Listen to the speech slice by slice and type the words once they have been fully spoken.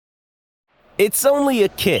It's only a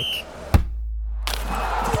kick,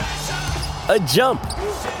 a jump,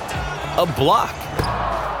 a block.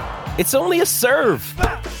 It's only a serve.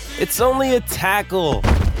 It's only a tackle,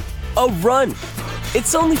 a run.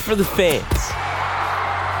 It's only for the fans.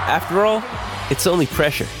 After all, it's only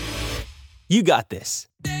pressure. You got this.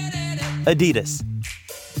 Adidas.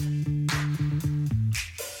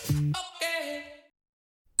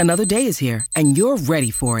 Another day is here, and you're ready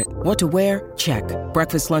for it. What to wear? Check.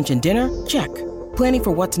 Breakfast, lunch, and dinner? Check. Planning for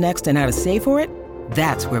what's next and how to save for it?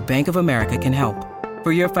 That's where Bank of America can help.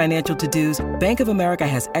 For your financial to-dos, Bank of America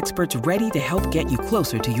has experts ready to help get you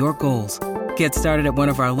closer to your goals. Get started at one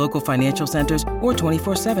of our local financial centers or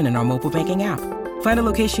 24/7 in our mobile banking app. Find a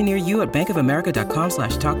location near you at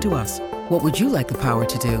bankofamerica.com/talktous. What would you like the power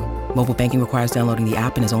to do? Mobile banking requires downloading the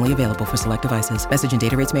app and is only available for select devices. Message and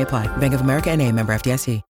data rates may apply. Bank of America NA, member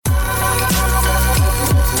FDIC.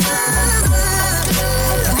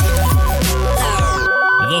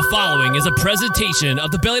 The following is a presentation of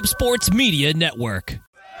the Belly Up Sports Media Network.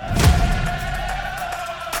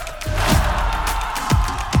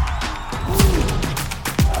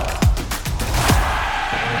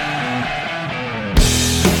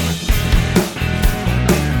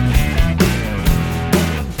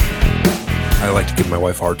 I like to give my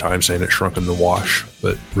wife a hard time saying it shrunk in the wash,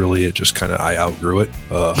 but really it just kind of, I outgrew it.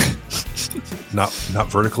 Not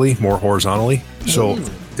vertically, more horizontally. So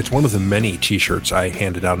it's one of the many t-shirts I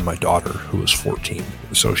handed out to my daughter who was 14.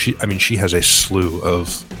 So she has a slew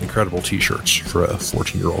of incredible t-shirts for a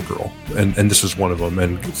 14-year-old girl. And this is one of them.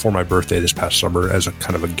 And for my birthday this past summer, as a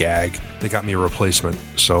kind of a gag, they got me a replacement.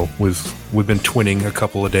 So we've been twinning a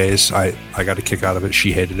couple of days. I got a kick out of it.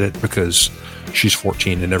 She hated it because she's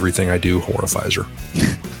 14 and everything I do horrifies her.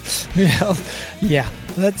 Yeah,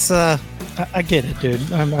 that's I get it,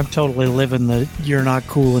 dude. I'm totally living the "you're not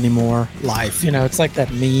cool anymore" life. You know, it's like that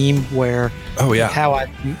meme where how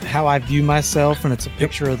I view myself, and it's a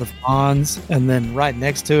picture of the Fonz, and then right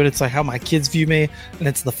next to it, it's like how my kids view me, and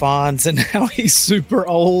it's the Fonz, and how he's super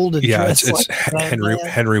old. And it's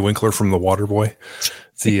Henry Winkler from The Waterboy.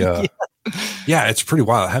 It's pretty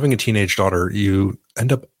wild. Having a teenage daughter, you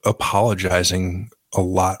end up apologizing a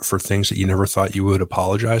lot for things that you never thought you would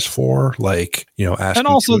apologize for, like, asking, and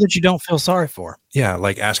also that you don't feel sorry for. Yeah,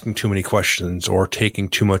 like asking too many questions or taking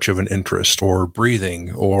too much of an interest or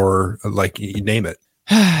breathing or like you name it.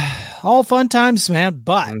 All fun times, man.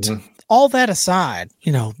 But all that aside,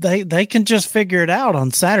 they can just figure it out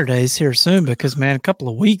on Saturdays here soon because, man, a couple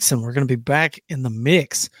of weeks and we're going to be back in the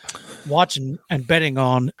mix watching and betting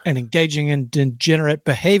on and engaging in degenerate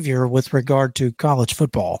behavior with regard to college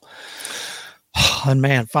football. And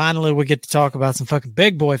man, finally we get to talk about some fucking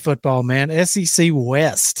big boy football, man. SEC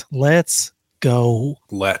West. Let's go.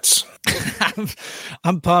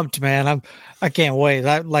 I'm pumped, man. I can't wait.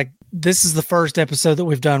 This is the first episode that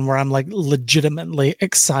we've done where I'm like legitimately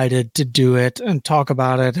excited to do it and talk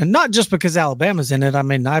about it. And not just because Alabama's in it. I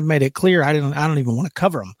mean, I've made it clear I don't even want to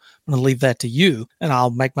cover them. I'm going to leave that to you and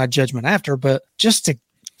I'll make my judgment after, but just to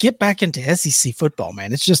get back into SEC football,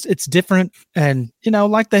 man. It's different. And,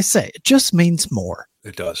 like they say, it just means more.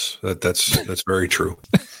 It does. That's very true.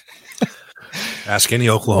 Ask any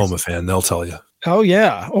Oklahoma fan, they'll tell you. Oh,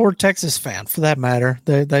 yeah. Or Texas fan, for that matter.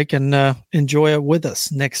 They can enjoy it with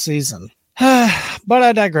us next season. But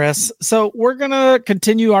I digress. So we're going to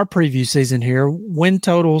continue our preview season here, win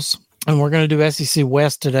totals, and we're going to do SEC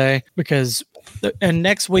West today because – and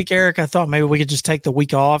next week, Eric, I thought maybe we could just take the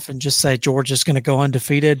week off and just say Georgia's going to go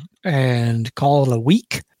undefeated and call it a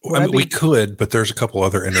week. We could, but there's a couple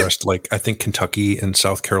other interesting, like I think Kentucky and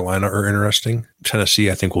South Carolina are interesting.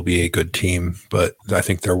 Tennessee, I think, will be a good team, but I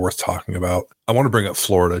think they're worth talking about. I want to bring up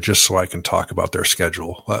Florida just so I can talk about their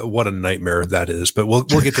schedule. What a nightmare that is, but we'll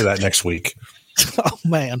get to that next week. Oh,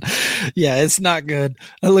 man. Yeah, it's not good.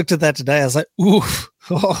 I looked at that today. I was like, oof.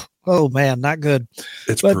 Oh man, not good.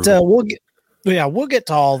 But we'll get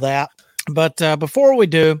to all that. But before we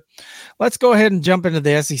do, let's go ahead and jump into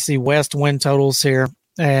the SEC West win totals here.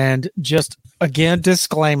 And just again,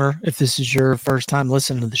 disclaimer, if this is your first time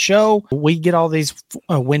listening to the show, we get all these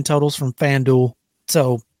win totals from FanDuel.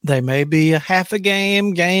 So they may be a half a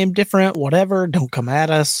game different, whatever. Don't come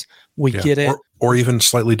at us. We get it. Or even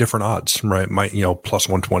slightly different odds, right? Might, plus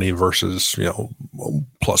 120 versus,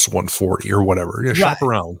 plus 140 or whatever. Yeah, shop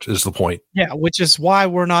around is the point. Yeah, which is why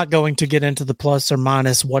we're not going to get into the plus or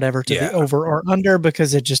minus whatever to the over or under,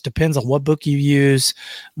 because it just depends on what book you use.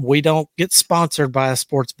 We don't get sponsored by a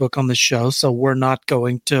sports book on the show, so we're not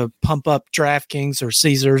going to pump up DraftKings or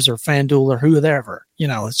Caesars or FanDuel or whoever.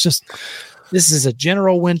 It's just, this is a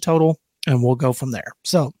general win total, and we'll go from there.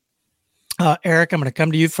 So, Eric, I'm going to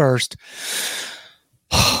come to you first.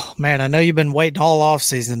 Man, I know you've been waiting all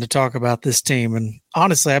offseason to talk about this team. And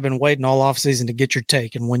honestly, I've been waiting all offseason to get your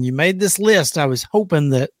take. And when you made this list, I was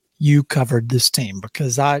hoping that you covered this team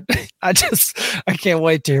because I can't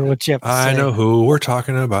wait to hear what you have to say. I know who we're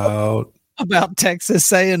talking about. About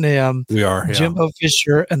Texas A&M. We are. Yeah. Jimbo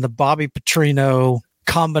Fisher and the Bobby Petrino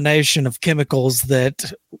combination of chemicals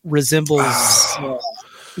that resembles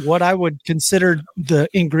what I would consider the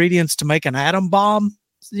ingredients to make an atom bomb.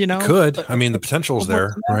 Could. I mean, the potential's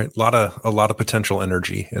there, right? A lot of potential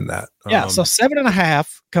energy in that. Yeah. So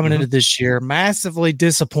 7.5 coming into this year, massively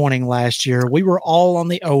disappointing last year. We were all on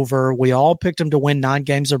the over. We all picked them to win 9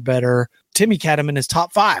 games or better. Timmy had him in his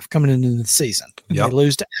top 5 coming into the season. Yep. They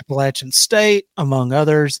lose to Appalachian State, among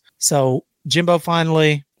others. So Jimbo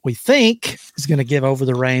finally, we think, is going to give over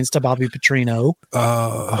the reins to Bobby Petrino.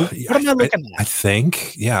 What am I looking at? I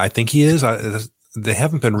think he is. They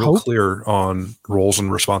haven't been real clear on roles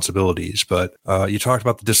and responsibilities, but you talked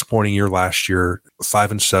about the disappointing year last year,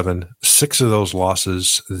 5-7, 6 of those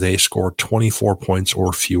losses, they scored 24 points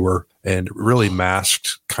or fewer and really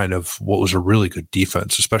masked kind of what was a really good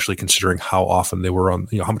defense, especially considering how often they were on,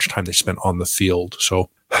 how much time they spent on the field. So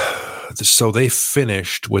they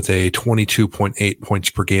finished with a 22.8 points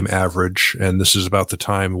per game average. And this is about the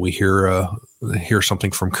time we hear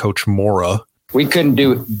something from Coach Mora. We couldn't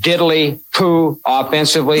do diddly poo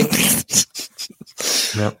offensively.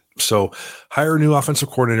 Yep. So hire a new offensive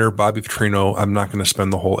coordinator, Bobby Petrino. I'm not going to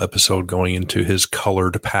spend the whole episode going into his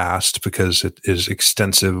colored past because it is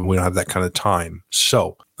extensive and we don't have that kind of time.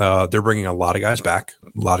 So they're bringing a lot of guys back, a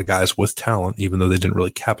lot of guys with talent, even though they didn't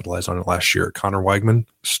really capitalize on it last year. Connor Weigman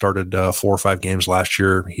started 4 or 5 games last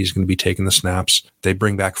year. He's going to be taking the snaps. They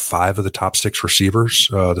bring back 5 of the top 6 receivers.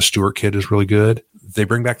 The Stewart kid is really good. They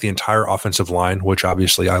bring back the entire offensive line, which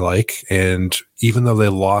obviously I like. And even though they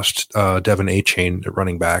lost Devin Achane at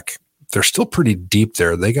running back, they're still pretty deep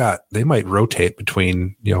there. They might rotate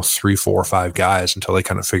between 3, 4, 5 guys until they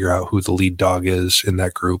kind of figure out who the lead dog is in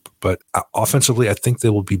that group. But offensively, I think they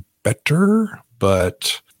will be better.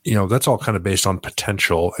 But that's all kind of based on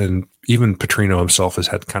potential. And even Petrino himself has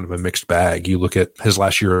had kind of a mixed bag. You look at his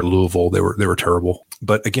last year at Louisville, they were terrible.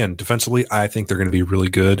 But again, defensively, I think they're going to be really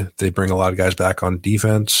good. They bring a lot of guys back on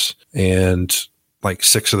defense, and like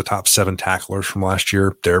 6 of the top 7 tacklers from last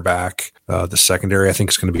year, they're back. The secondary, I think,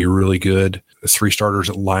 is going to be really good. The 3 starters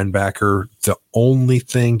at linebacker. The only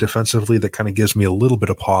thing defensively that kind of gives me a little bit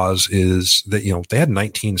of pause is that, they had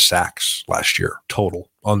 19 sacks last year total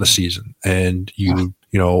on the season. And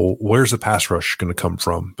where's the pass rush going to come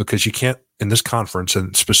from? Because you can't, in this conference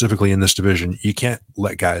and specifically in this division, you can't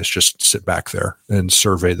let guys just sit back there and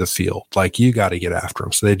survey the field. Like, you got to get after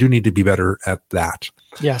them. So they do need to be better at that.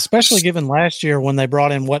 Yeah, especially given last year when they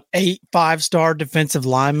brought in 8 5-star defensive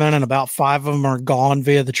linemen, and about 5 of them are gone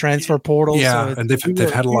via the transfer portal. Yeah, so and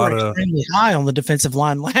they've had a lot of extremely high on the defensive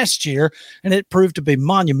line last year, and it proved to be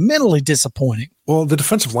monumentally disappointing. Well, the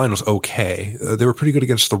defensive line was okay. They were pretty good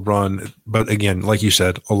against the run, but again, like you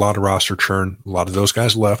said, a lot of roster churn. A lot of those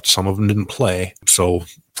guys left. Some of them didn't play, so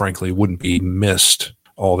frankly, wouldn't be missed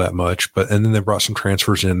all that much. And then they brought some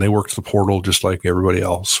transfers in. They worked the portal just like everybody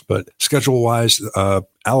else. But schedule-wise,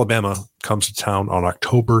 Alabama comes to town on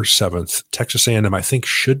October 7th. Texas A&M, I think,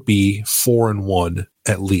 should be 4-1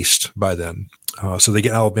 at least by then. So they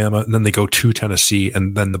get Alabama, and then they go to Tennessee,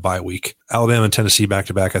 and then the bye week. Alabama and Tennessee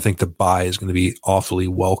back-to-back. I think the bye is going to be awfully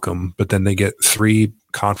welcome. But then they get 3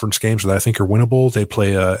 conference games that I think are winnable. They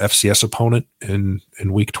play a FCS opponent in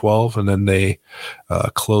week 12, and then they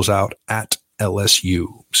close out at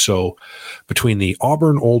LSU. So between the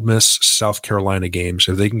Auburn, Ole Miss, South Carolina games,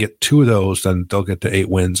 if they can get 2 of those, then they'll get to 8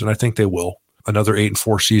 wins, and I think they will. Another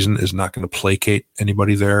 8-4 season is not going to placate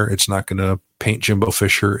anybody there. It's not going to paint Jimbo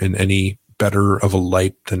Fisher in any better of a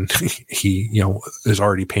light than he is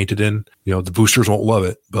already painted in. The boosters won't love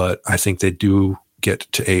it, but I think they do get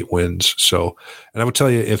to 8 wins. So, and I would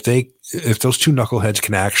tell you, if those 2 knuckleheads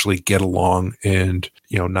can actually get along and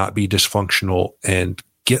not be dysfunctional and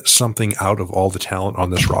get something out of all the talent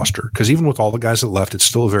on this roster, because even with all the guys that left, it's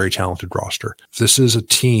still a very talented roster. This is a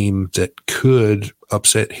team that could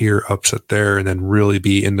upset here, upset there, and then really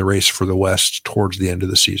be in the race for the West towards the end of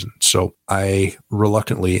the season. So I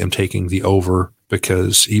reluctantly am taking the over,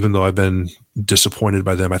 because even though I've been disappointed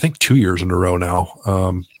by them, I think 2 years in a row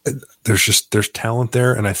now, there's talent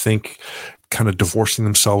there. And I think kind of divorcing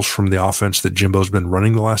themselves from the offense that Jimbo's been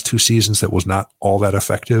running the last 2 seasons that was not all that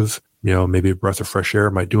effective, maybe a breath of fresh air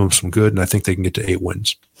might do them some good. And I think they can get to 8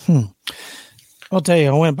 wins. I'll tell you,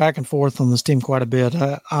 I went back and forth on this team quite a bit.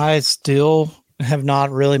 I still have not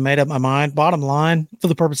really made up my mind. Bottom line, for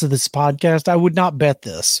the purpose of this podcast, I would not bet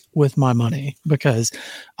this with my money, because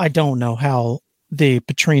I don't know how the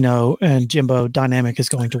Petrino and Jimbo dynamic is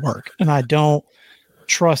going to work. And I don't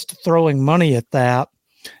trust throwing money at that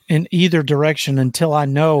in either direction until I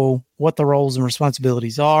know what the roles and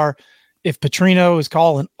responsibilities are. If Petrino is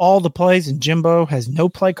calling all the plays and Jimbo has no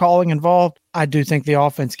play calling involved, I do think the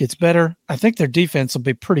offense gets better. I think their defense will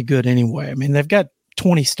be pretty good anyway. I mean, they've got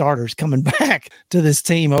 20 starters coming back to this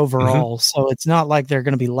team overall. So it's not like they're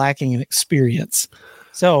going to be lacking in experience.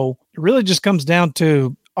 So it really just comes down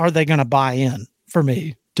to, are they going to buy in for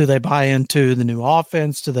me? Do they buy into the new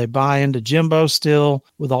offense? Do they buy into Jimbo still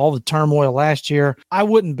with all the turmoil last year? I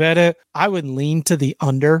wouldn't bet it. I would lean to the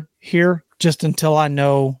under here just until I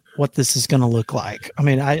know what this is going to look like. I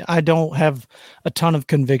mean, I don't have a ton of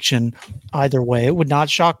conviction either way. It would not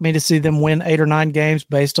shock me to see them win 8 or 9 games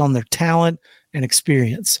based on their talent and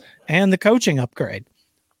experience and the coaching upgrade.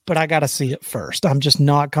 But I got to see it first. I'm just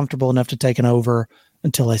not comfortable enough to take an over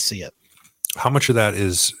until I see it. How much of that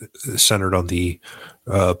is centered on the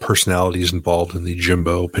personalities involved in the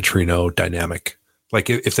Jimbo Petrino dynamic? Like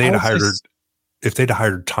if they'd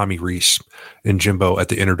hired Tommy Rees and Jimbo at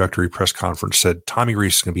the introductory press conference said Tommy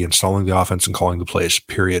Rees is going to be installing the offense and calling the plays,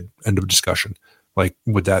 period, end of discussion. Like,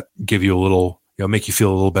 would that give you a little, make you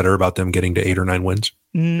feel a little better about them getting to 8 or 9 wins?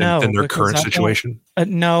 No, in their current situation?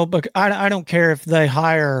 No, but I don't care if they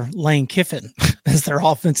hire Lane Kiffin as their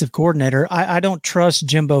offensive coordinator. I don't trust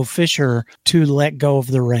Jimbo Fisher to let go of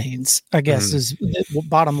the reins, I guess is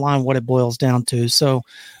bottom line what it boils down to. So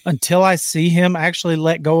until I see him actually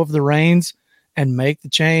let go of the reins and make the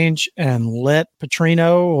change and let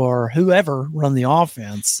Petrino or whoever run the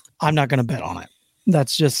offense, I'm not going to bet on it.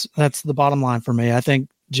 That's the bottom line for me. I think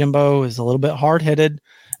Jimbo is a little bit hard-headed,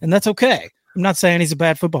 and that's okay. I'm not saying he's a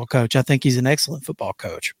bad football coach. I think he's an excellent football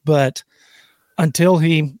coach. But until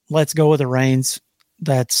he lets go of the reins,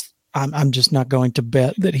 I'm just not going to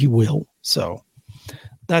bet that he will. So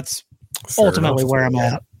that's fair ultimately enough. Where I'm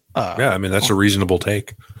at. I mean, that's a reasonable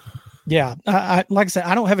take. Yeah. I like I said,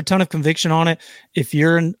 I don't have a ton of conviction on it. If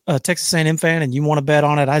you're a Texas A&M fan and you want to bet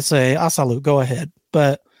on it, I say, I salute, go ahead.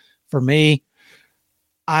 But for me,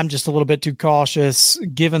 I'm just a little bit too cautious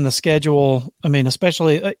given the schedule. I mean,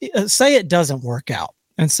 especially say it doesn't work out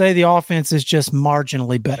and say the offense is just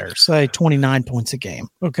marginally better, say 29 points a game.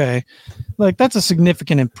 Okay. Like that's a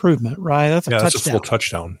significant improvement, right? That's a touchdown. That's a full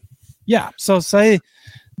touchdown. Yeah. So say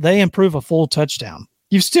they improve a full touchdown.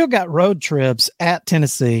 You've still got road trips at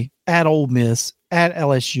Tennessee, at Ole Miss, at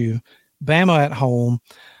LSU, Bama at home.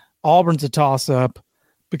 Auburn's a toss up.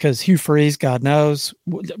 Because Hugh Freeze, God knows,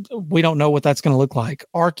 we don't know what that's going to look like.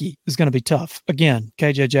 Archie is going to be tough. Again,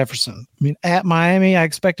 KJ Jefferson. I mean, at Miami, I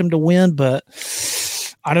expect him to win, but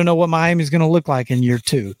I don't know what Miami is going to look like in year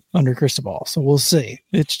 2 under Cristobal. So we'll see.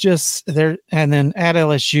 It's just there. And then at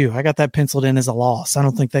LSU, I got that penciled in as a loss. I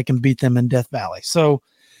don't think they can beat them in Death Valley. So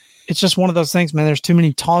it's just one of those things, man. There's too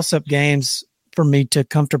many toss-up games for me to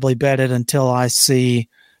comfortably bet it until I see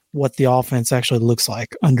what the offense actually looks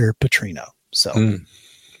like under Petrino. So.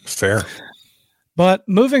 Fair. But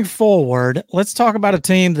moving forward, let's talk about a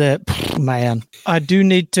team that, man, I do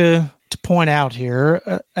need to point out here,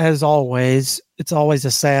 as always, it's always a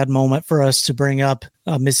sad moment for us to bring up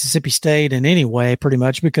Mississippi State in any way, pretty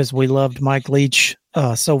much, because we loved Mike Leach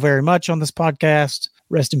so very much on this podcast.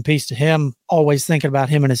 Rest in peace to him. Always thinking about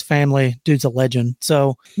him and his family. Dude's a legend.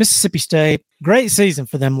 So Mississippi State, great season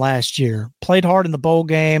for them last year. Played hard in the bowl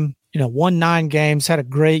game, won 9 games, had a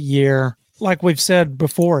great year. Like we've said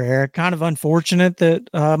before, Eric, kind of unfortunate that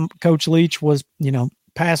Coach Leach was,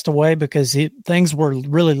 passed away because things were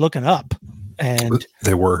really looking up. And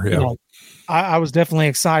they were, yeah. I was definitely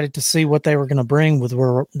excited to see what they were going to bring with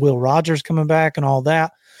Will Rogers coming back and all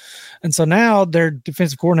that. And so now their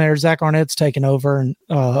defensive coordinator, Zach Arnett's taken over, and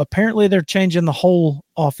apparently they're changing the whole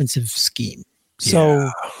offensive scheme. So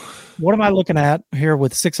what am I looking at here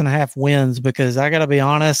with 6.5 wins? Because I got to be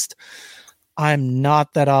honest, I'm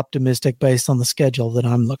not that optimistic based on the schedule that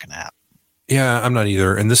I'm looking at. Yeah, I'm not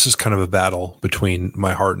either. And this is kind of a battle between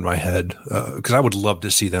my heart and my head because I would love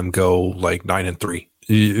to see them go like 9-3.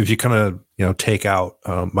 If you kind of, take out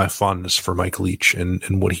my fondness for Mike Leach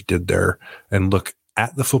and what he did there and look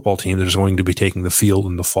at the football team that is going to be taking the field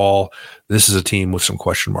in the fall, this is a team with some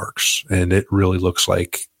question marks, and it really looks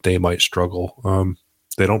like they might struggle.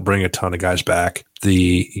 They don't bring a ton of guys back.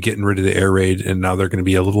 The getting rid of the air raid, and now they're going to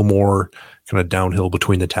be a little more kind of downhill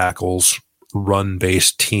between the tackles,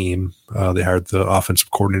 run-based team. They hired the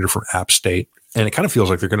offensive coordinator from App State, and it kind of feels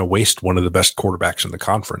like they're going to waste one of the best quarterbacks in the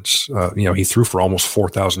conference. He threw for almost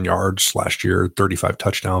 4,000 yards last year, 35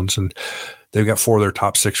 touchdowns, and they've got 4 of their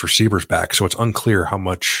top 6 receivers back. So it's unclear how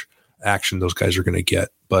much action those guys are going to get,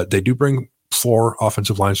 but they do bring 4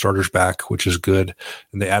 offensive line starters back, which is good.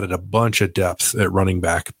 And they added a bunch of depth at running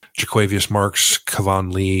back. Jaquavius Marks,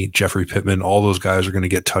 Kevon Lee, Jeffrey Pittman, all those guys are going to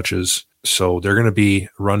get touches. So they're going to be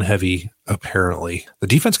run heavy, apparently. The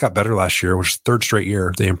defense got better last year, which is the 3rd straight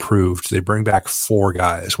year. They improved. They bring back 4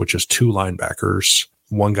 guys, which is 2 linebackers,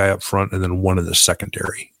 1 guy up front, and then 1 in the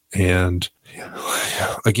secondary. And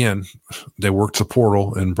again, they worked the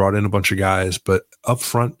portal and brought in a bunch of guys, but up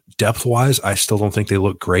front, depth-wise, I still don't think they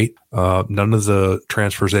look great. None of the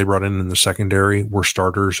transfers they brought in the secondary were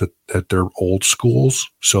starters at their old schools,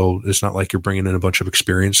 so it's not like you're bringing in a bunch of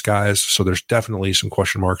experienced guys. So there's definitely some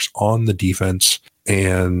question marks on the defense.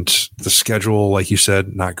 And the schedule, like you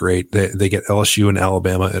said, not great. They get LSU and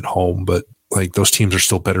Alabama at home, but like those teams are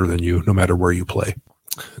still better than you no matter where you play.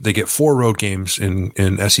 They get 4 road games in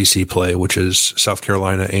SEC play, which is South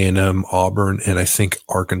Carolina, A&M, Auburn, and I think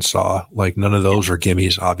Arkansas. Like none of those are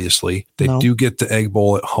gimmies, obviously. They do get the Egg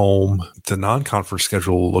Bowl at home. The non-conference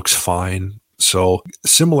schedule looks fine. So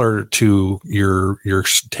similar to your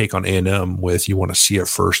take on A&M with you want to see it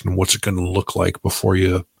first and what's it going to look like before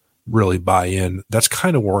you really buy in. That's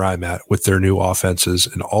kind of where I'm at with their new offenses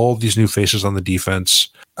and all of these new faces on the defense.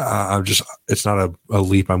 It's not a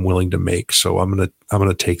leap I'm willing to make. So I'm going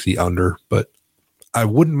to take the under, but I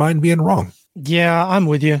wouldn't mind being wrong. Yeah, I'm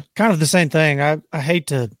with you. Kind of the same thing. I hate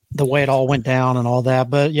the way it all went down and all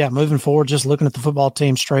that, but yeah, moving forward, just looking at the football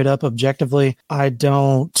team straight up objectively, I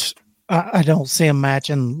don't see them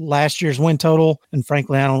matching last year's win total. And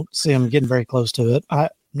frankly, I don't see them getting very close to it. I'm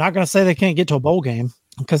not going to say they can't get to a bowl game,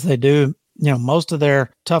 because they do. Most of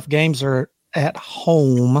their tough games are at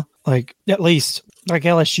home, like at least like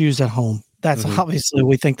LSU's at home. That's obviously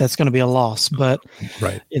we think that's going to be a loss, but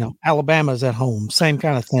right. Alabama's at home, same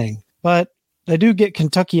kind of thing. But they do get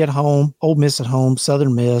Kentucky at home, Ole Miss at home,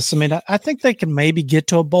 Southern Miss. I mean, I think they can maybe get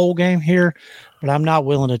to a bowl game here, but I'm not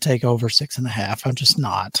willing to take over 6.5. I'm just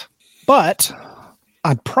not. But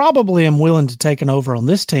I probably am willing to take an over on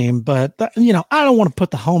this team, but I don't want to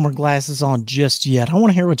put the homer glasses on just yet. I want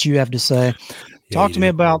to hear what you have to say. Talk to me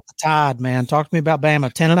about the Tide, man. Talk to me about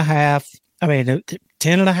Bama. 10.5. I mean,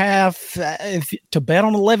 10.5. To bet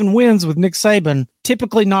on 11 wins with Nick Saban,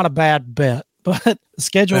 typically not a bad bet, but the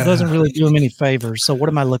schedule doesn't really do him any favors. So what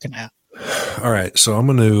am I looking at? All right, so I'm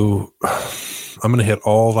going to hit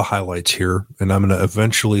all the highlights here, and I'm going to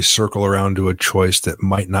eventually circle around to a choice that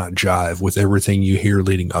might not jive with everything you hear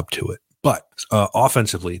leading up to it. But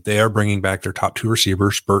offensively, they are bringing back their top 2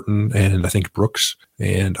 receivers, Burton and I think Brooks.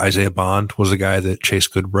 And Isaiah Bond was a guy that Chase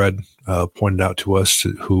Goodbread pointed out to us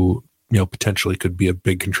who potentially could be a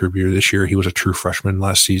big contributor this year. He was a true freshman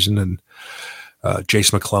last season. And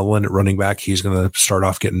Jace McClellan at running back, he's going to start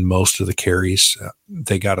off getting most of the carries.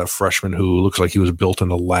 They got a freshman who looks like he was built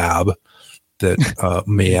in a lab that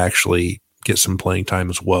may actually get some playing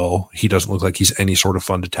time as well. He doesn't look like he's any sort of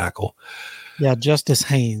fun to tackle. Yeah, Justice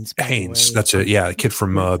Haynes. That's it. Yeah, a kid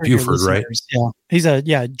from Buford, right? Yeah, he's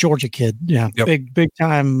a Georgia kid. Yeah, yep. big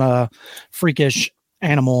time freakish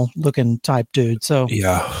animal-looking type dude. So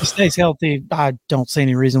yeah, if he stays healthy, I don't see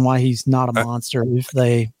any reason why he's not a monster.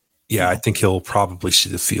 I think he'll probably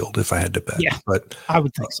see the field if I had to bet. Yeah, but I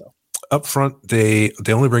would think so. Up front, they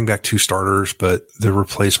only bring back 2 starters, but the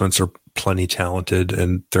replacements are plenty talented,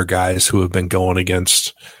 and they're guys who have been going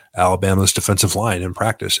against Alabama's defensive line in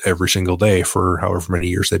practice every single day for however many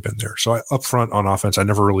years they've been there. So up front on offense, I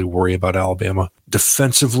never really worry about Alabama.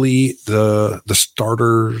 Defensively, the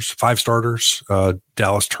starters, 5 starters,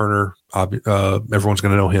 Dallas Turner, everyone's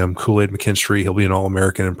going to know him. Kool-Aid McKinstry, he'll be an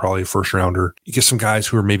All-American and probably a first rounder. You get some guys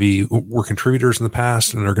who were contributors in the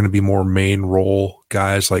past and are going to be more main role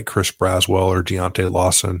guys like Chris Braswell or Deontay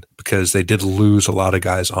Lawson, because they did lose a lot of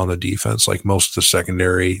guys on the defense, like most of the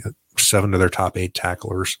secondary, 7 of their top 8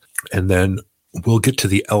 tacklers. And then we'll get to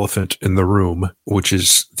the elephant in the room, which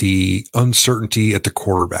is the uncertainty at the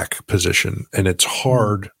quarterback position. And it's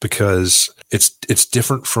hard because it's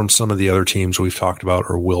different from some of the other teams we've talked about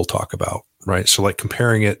or will talk about, right? So like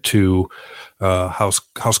comparing it to how's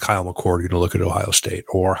Kyle McCord going to look at Ohio State,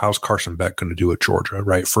 or how's Carson Beck going to do at Georgia,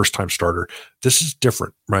 right? First-time starter. This is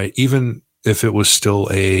different, right? Even if it was still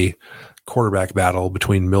a quarterback battle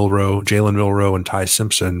between Jalen Milroe and Ty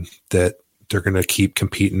Simpson that they're going to keep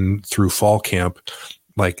competing through fall camp,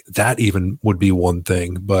 like that even would be one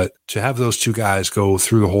thing. But to have those 2 guys go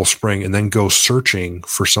through the whole spring and then go searching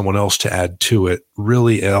for someone else to add to it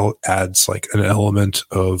really adds like an element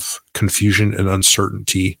of confusion and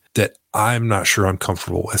uncertainty that I'm not sure I'm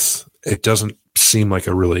comfortable with. It doesn't seem like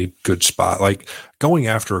a really good spot. Like going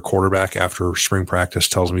after a quarterback after spring practice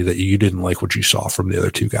tells me that you didn't like what you saw from the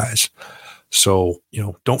other 2 guys. So,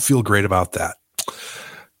 don't feel great about that.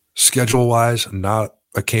 Schedule wise, not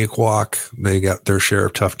a cakewalk. They got their share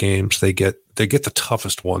of tough games. They get the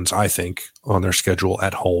toughest ones, I think, on their schedule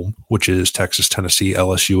at home, which is Texas, Tennessee,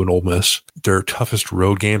 LSU, and Ole Miss. Their toughest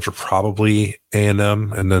road games are probably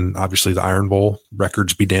A&M, and then obviously the Iron Bowl.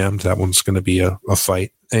 Records be damned. That one's going to be a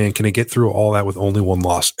fight. And can it get through all that with only one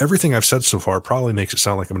loss? Everything I've said so far probably makes it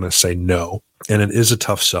sound like I'm going to say no. And it is a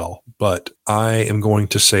tough sell, but I am going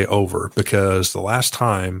to say over, because the last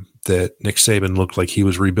time that Nick Saban looked like he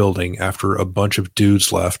was rebuilding after a bunch of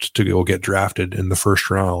dudes left to go get drafted in the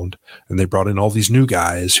first round, and they brought in all these new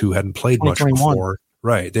guys who hadn't played much before.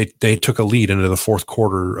 Right. They took a lead into the fourth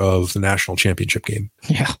quarter of the national championship game.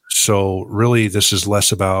 Yeah. So really, this is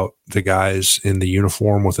less about the guys in the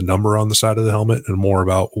uniform with a number on the side of the helmet and more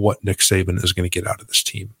about what Nick Saban is going to get out of this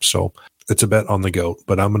team. So it's a bet on the GOAT,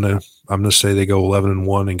 but I'm gonna say they go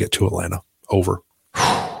 11-1 and get to Atlanta. Over.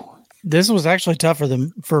 This was actually tougher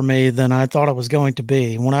for me than I thought it was going to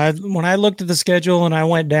be. When I looked at the schedule and I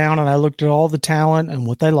went down and I looked at all the talent and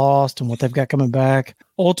what they lost and what they've got coming back,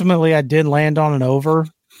 ultimately I did land on an over,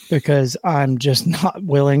 because I'm just not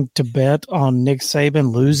willing to bet on Nick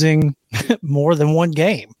Saban losing more than one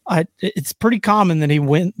game. It's pretty common that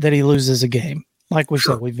he loses a game. Like we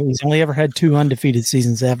said, he's only ever had 2 undefeated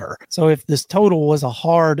seasons ever. So if this total was a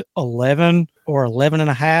hard 11 or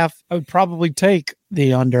 11.5, I would probably take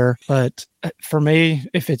the under. But for me,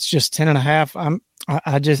 if it's just 10.5,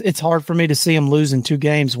 it's hard for me to see them losing 2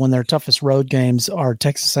 games when their toughest road games are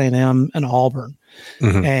Texas A&M and Auburn.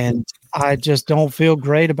 Mm-hmm. And I just don't feel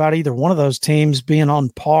great about either one of those teams being on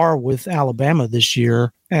par with Alabama this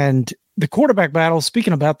year. And the quarterback battle,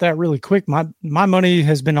 speaking about that really quick, my money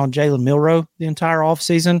has been on Jalen Milroe the entire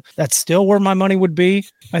offseason. That's still where my money would be.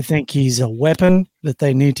 I think he's a weapon that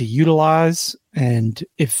they need to utilize. And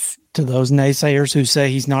if to those naysayers who say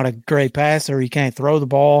he's not a great passer, he can't throw the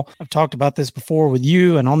ball, I've talked about this before with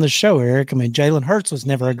you and on this show, Eric. I mean, Jalen Hurts was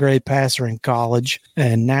never a great passer in college,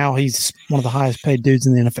 and now he's one of the highest paid dudes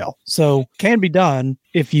in the NFL. So can be done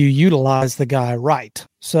if you utilize the guy right.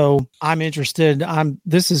 So I'm interested.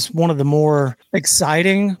 This is one of the more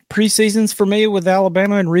exciting preseasons for me with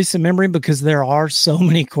Alabama in recent memory, because there are so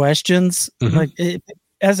many questions. Mm-hmm.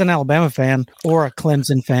 As an Alabama fan or a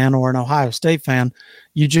Clemson fan or an Ohio State fan,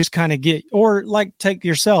 you just kind of get, or like take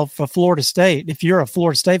yourself a Florida State. If you're a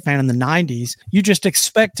Florida State fan in the 90s, you just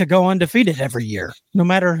expect to go undefeated every year, no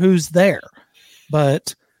matter who's there.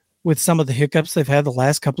 But with some of the hiccups they've had the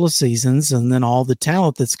last couple of seasons and then all the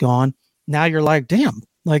talent that's gone, now you're like, damn,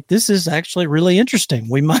 like this is actually really interesting.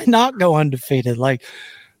 We might not go undefeated. Like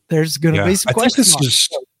there's going to be some questions.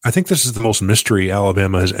 I think this is the most mystery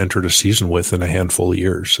Alabama has entered a season with in a handful of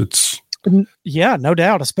years. Yeah, no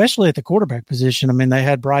doubt, especially at the quarterback position. I mean, they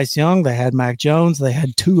had Bryce Young, they had Mac Jones, they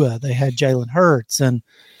had Tua, they had Jalen Hurts. And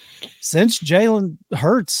since Jalen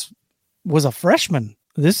Hurts was a freshman,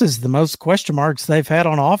 this is the most question marks they've had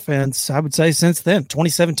on offense, I would say, since then,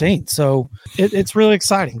 2017. So it's really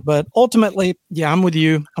exciting. But ultimately, yeah, I'm with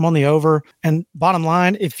you. I'm on the over. And bottom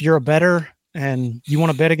line, if you're a bettor and you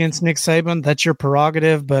want to bet against Nick Saban, that's your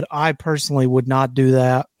prerogative. But I personally would not do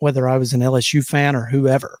that, whether I was an LSU fan or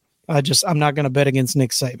whoever. I'm not going to bet against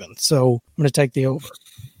Nick Saban. So I'm going to take the over.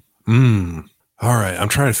 All right. I'm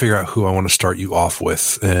trying to figure out who I want to start you off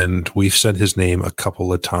with. And we've said his name a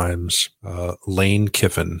couple of times. Lane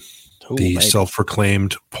Kiffin,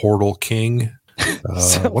 self-proclaimed portal king.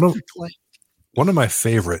 One of my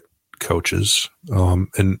favorite coaches,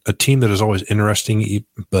 and a team that is always interesting,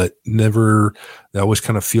 but they always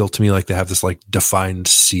kind of feel to me like they have this like defined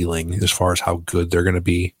ceiling as far as how good they're going to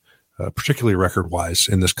be, particularly record-wise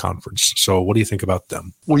in this conference. So what do you think about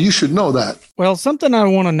them? Well, you should know that. Well, something I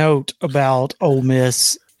want to note about Ole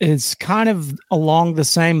Miss is kind of along the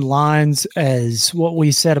same lines as what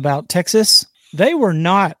we said about Texas. They were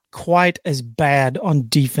not quite as bad on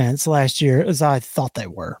defense last year as I thought they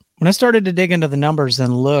were. When I started to dig into the numbers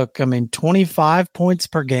and look, I mean, 25 points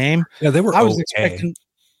per game. Yeah, they were I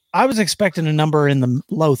was expecting a number in the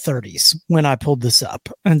low 30s when I pulled this up.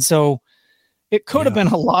 And so it could have been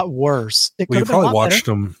a lot worse. You probably watched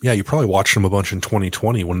them. Yeah, you probably watched them a bunch in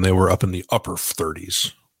 2020 when they were up in the upper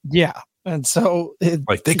 30s. Yeah. And so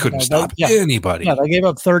they couldn't stop anybody. Yeah, they gave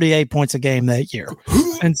up 38 points a game that year.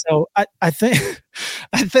 And so I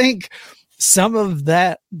think some of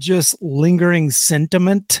that just lingering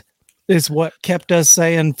sentiment is what kept us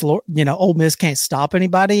saying, Ole Miss can't stop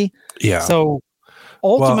anybody. Yeah. So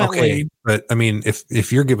ultimately, but I mean,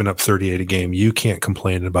 if you're giving up 38 a game, you can't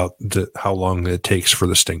complain about how long it takes for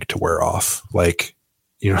the stink to wear off. Like,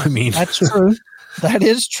 you know what I mean? That's true. That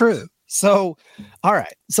is true. So, all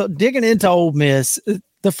right. So digging into Ole Miss,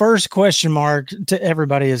 the first question mark to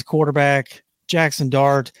everybody is quarterback Jackson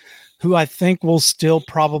Dart, who I think will still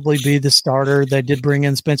probably be the starter. They did bring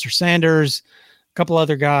in Spencer Sanders, a couple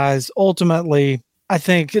other guys. Ultimately, I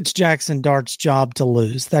think it's Jackson Dart's job to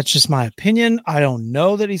lose. That's just my opinion. I don't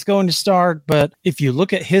know that he's going to start, but if you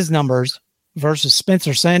look at his numbers versus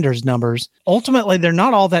Spencer Sanders' numbers, ultimately they're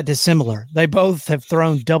not all that dissimilar. They both have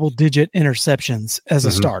thrown double-digit interceptions as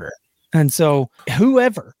a starter. And so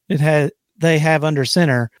whoever they have under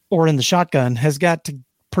center or in the shotgun has got to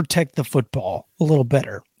protect the football a little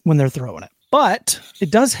better when they're throwing it. But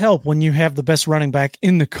it does help when you have the best running back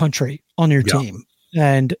in the country on your team.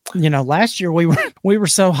 And, last year we were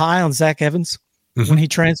so high on Zach Evans. When he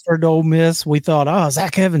transferred to Ole Miss, we thought,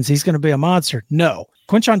 Zach Evans, he's going to be a monster. No,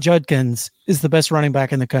 Quinshon Judkins is the best running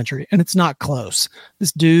back in the country, and it's not close.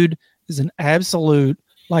 This dude is an absolute,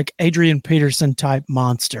 like, Adrian Peterson type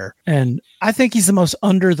monster. And I think he's the most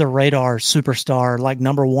under the radar superstar, like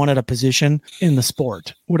number one at a position in the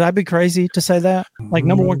sport. Would I be crazy to say that? Like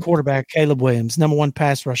number one quarterback, Caleb Williams, number one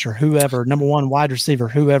pass rusher, whoever, number one wide receiver,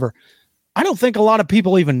 whoever. I don't think a lot of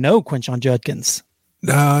people even know Quinshon Judkins.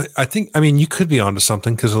 You could be onto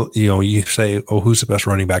something because, you say, who's the best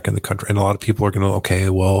running back in the country? And a lot of people are going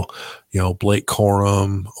to, Blake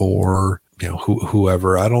Corum or,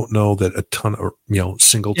 whoever. I don't know that a ton of,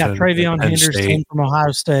 Singleton. Yeah, Travion Henderson from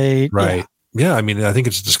Ohio State. Right. Yeah. I think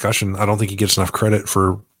it's a discussion. I don't think he gets enough credit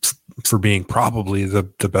for being probably the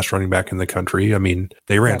best running back in the country. I mean,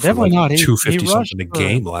 they ran for like 250 something a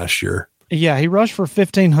game last year. Yeah, he rushed for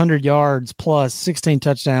 1,500 yards plus 16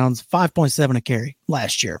 touchdowns, 5.7 a carry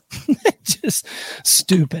last year. Just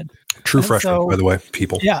stupid. True freshman, by the way,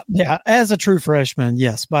 people. Yeah, as a true freshman,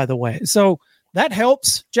 yes, by the way. So that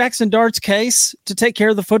helps Jackson Dart's case to take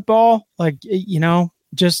care of the football. Like,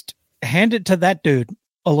 just hand it to that dude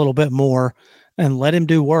a little bit more and let him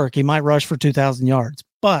do work. He might rush for 2,000 yards.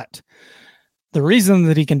 But the reason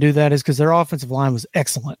that he can do that is because their offensive line was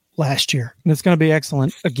excellent last year, and it's going to be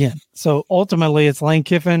excellent again. So ultimately, it's Lane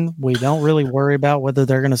Kiffin. We don't really worry about whether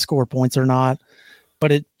they're going to score points or not,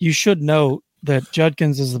 but you should note that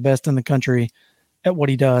Judkins is the best in the country at what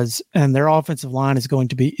he does, and their offensive line is going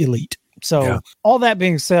to be elite. So all that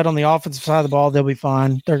being said, on the offensive side of the ball, they'll be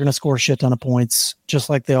fine. They're going to score a shit ton of points, just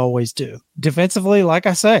like they always do. Defensively, like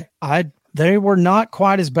I say, they were not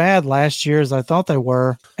quite as bad last year as I thought they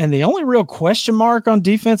were. And the only real question mark on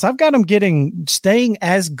defense, I've got them staying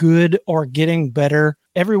as good or getting better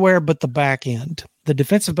everywhere but the back end. The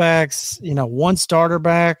defensive backs, one starter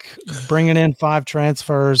back, bringing in 5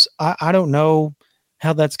 transfers. I don't know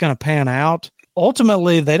how that's going to pan out.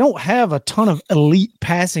 Ultimately, they don't have a ton of elite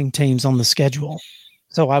passing teams on the schedule.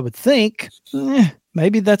 So I would think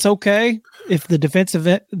maybe that's okay. If the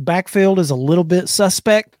defensive backfield is a little bit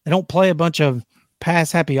suspect, they don't play a bunch of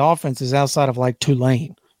pass-happy offenses outside of like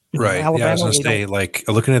Tulane. Right. Alabama, I was going to say,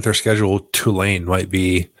 looking at their schedule, Tulane might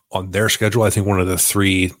be on their schedule, I think one of the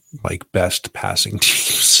 3 best passing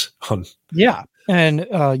teams. Yeah. And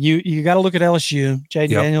you got to look at LSU. Jaden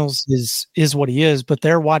Daniels is what he is, but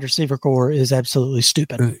their wide receiver core is absolutely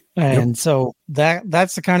stupid. And so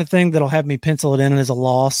that's the kind of thing that'll have me pencil it in as a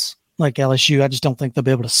loss. Like LSU, I just don't think they'll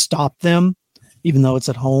be able to stop them, even though it's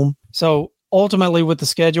at home. So ultimately with the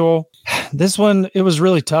schedule, this one, it was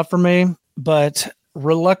really tough for me, but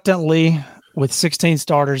reluctantly with 16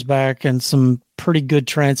 starters back and some pretty good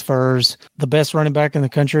transfers, the best running back in the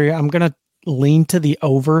country, I'm going to lean to the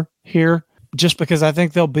over here just because I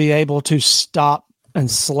think they'll be able to stop and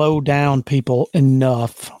slow down people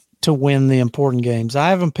enough to win the important games. I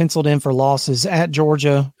have them penciled in for losses at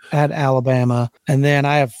Georgia, at Alabama, and then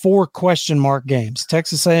I have 4 question mark games: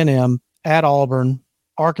 Texas A&M, at Auburn,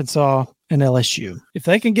 Arkansas, and LSU. If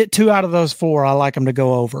they can get 2 out of those 4, I like them to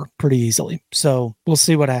go over pretty easily. So we'll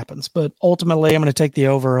see what happens. But ultimately, I'm going to take the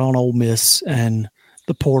over on Ole Miss and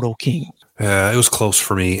the Portal King. It was close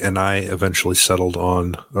for me, and I eventually settled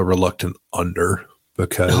on a reluctant under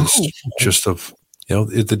because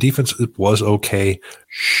the defense was okay,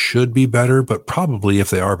 should be better, but probably if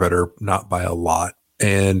they are better, not by a lot.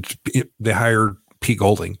 And they hired Pete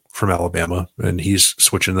Golding from Alabama, and he's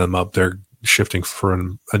switching them up. They're shifting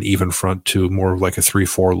from an even front to more like a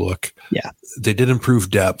 3-4 look. Yeah. They did improve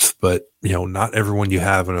depth, but not everyone you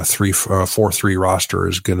have in a 4-3 roster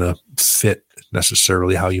is going to fit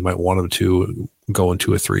necessarily how you might want them to go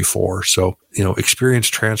into a 3-4. So,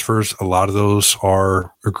 experienced transfers, a lot of those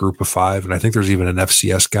are a group of 5. And I think there's even an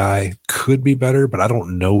FCS guy could be better, but I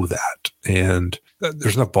don't know that. And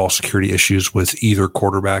there's not ball security issues with either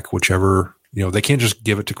quarterback, whichever, they can't just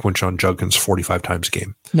give it to Quinshon Judkins 45 times a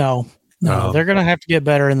game. No. No, they're going to have to get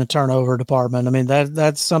better in the turnover department. I mean,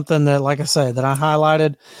 that's something that, like I say, that I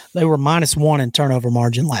highlighted. They were -1 in turnover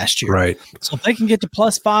margin last year. Right. So if they can get to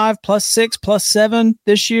 +5, +6, +7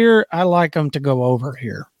 this year, I like them to go over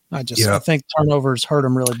here. I think turnovers hurt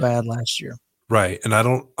them really bad last year. Right. And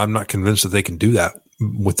I'm not convinced that they can do that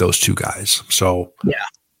with those two guys. So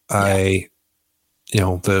the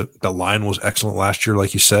line was excellent last year,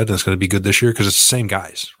 like you said, and it's going to be good this year because it's the same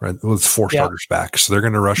guys, right? With 4 starters back. So they're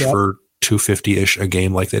going to rush for 250-ish a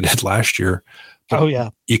game like they did last year.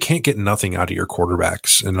 But you can't get nothing out of your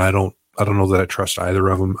quarterbacks. And I don't know that I trust either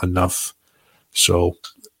of them enough. So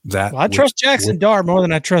I trust Jackson Dart more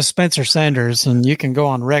than I trust Spencer Sanders, and you can go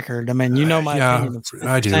on record. I mean, my opinion of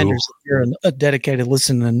Spencer Sanders. You're a dedicated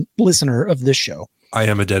listener of this show. I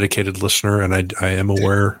am a dedicated listener, and I am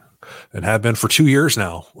aware and have been for 2 years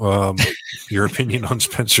now. Your opinion on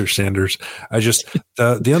Spencer Sanders. I just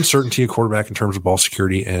the uncertainty of quarterback in terms of ball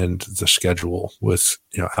security and the schedule with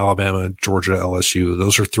Alabama, Georgia, LSU.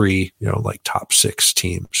 Those are 3 like top 6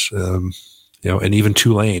 teams. And even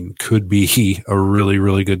Tulane could be a really,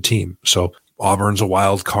 really good team. So Auburn's a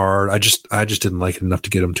wild card. I just didn't like it enough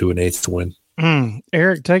to get them to an 8th win.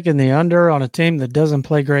 Eric taking the under on a team that doesn't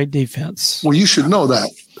play great defense. Well, you should know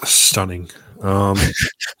that. Stunning.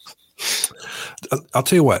 I'll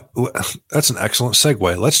tell you what, that's an excellent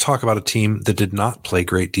segue. Let's talk about a team that did not play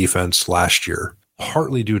great defense last year,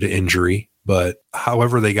 partly due to injury, but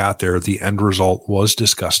however they got there, the end result was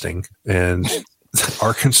disgusting. And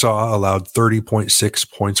Arkansas allowed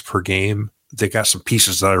 30.6 points per game. They got some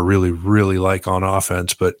pieces that I really, really like on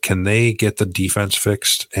offense, but can they get the defense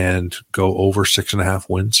fixed and go over 6.5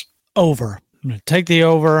 wins? Over. I'm going to take the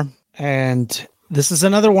over. And this is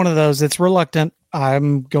another one of those. It's reluctant.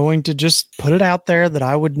 I'm going to just put it out there that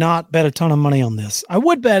I would not bet a ton of money on this. I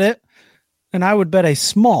would bet it, and I would bet a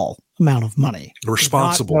small amount of money. A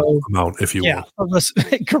responsible amount, if you will.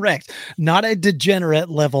 Correct. Not a degenerate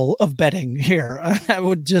level of betting here. I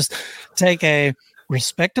would just take a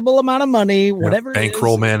respectable amount of money, whatever.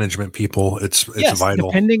 Bankroll management, people. It's vital.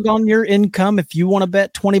 Depending on your income. If you want to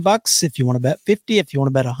bet $20, if you want to bet 50, if you want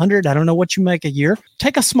to bet 100, I don't know what you make a year.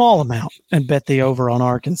 Take a small amount and bet the over on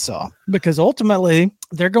Arkansas, because ultimately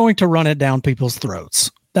they're going to run it down people's throats.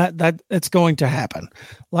 That it's going to happen.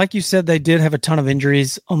 Like you said, they did have a ton of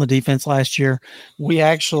injuries on the defense last year. We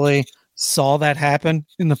actually saw that happen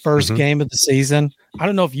in the first game of the season. I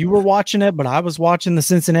don't know if you were watching it, but I was watching the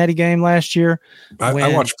Cincinnati game last year.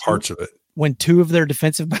 I watched parts of it. When 2 of their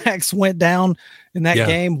defensive backs went down in that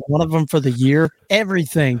game, one of them for the year,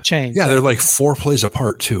 everything changed. Yeah, they're like 4 plays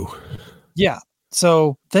apart too. Yeah.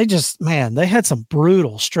 So they had some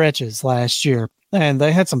brutal stretches last year, and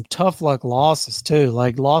they had some tough luck losses too,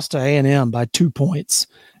 like lost to A&M by 2 points.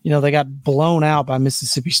 They got blown out by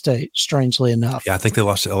Mississippi State, strangely enough. Yeah, I think they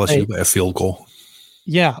lost to LSU by a field goal.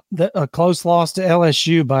 Yeah, a close loss to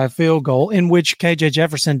LSU by a field goal, in which KJ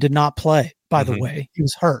Jefferson did not play, by the way. He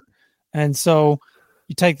was hurt. And so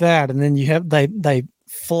you take that, and then you have they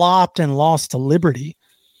flopped and lost to Liberty.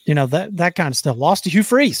 That kind of stuff. Lost to Hugh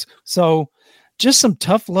Freeze. So just some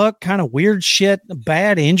tough luck, kind of weird shit,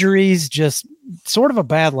 bad injuries, just sort of a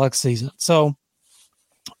bad luck season. So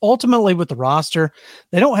ultimately with the roster,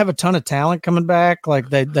 they don't have a ton of talent coming back. Like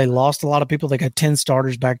they lost a lot of people. They got 10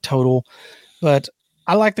 starters back total, but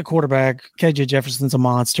I like the quarterback. KJ Jefferson's a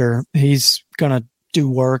monster. He's going to do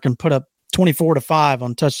work and put up 24-5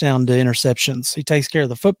 on touchdown to interceptions. He takes care of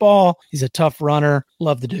the football. He's a tough runner.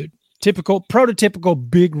 Love the dude. Prototypical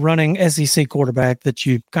big running SEC quarterback that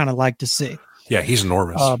you kind of like to see. Yeah, he's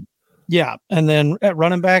enormous. Yeah, and then at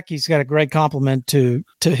running back, he's got a great compliment to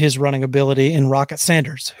his running ability in Rocket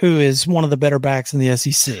Sanders, who is one of the better backs in the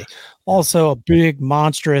SEC. Also a big,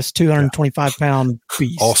 monstrous, 225-pound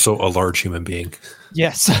beast. Also a large human being.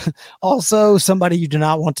 Yes. Also somebody you do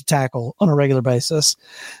not want to tackle on a regular basis.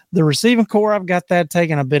 The receiving core, I've got that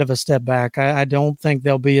taking a bit of a step back. I don't think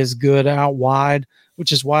they'll be as good out wide,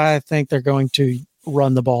 which is why I think they're going to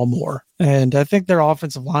run the ball more. And I think their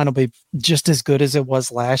offensive line will be just as good as it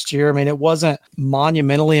was last year. I mean, it wasn't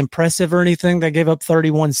monumentally impressive or anything. They gave up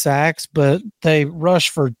 31 sacks, but they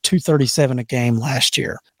rushed for 237 a game last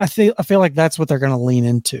year. I feel like that's what they're going to lean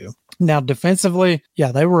into. Now, defensively,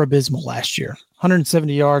 they were abysmal last year.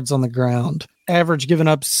 170 yards on the ground, average giving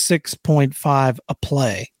up 6.5 a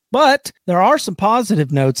play. But there are some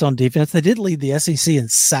positive notes on defense. They did lead the SEC in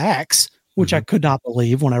sacks, which I could not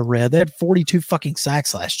believe when I read. They had 42 fucking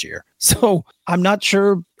sacks last year. So I'm not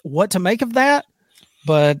sure what to make of that,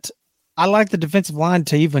 but I like the defensive line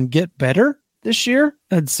to even get better this year.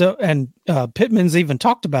 And Pittman's even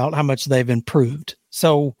talked about how much they've improved.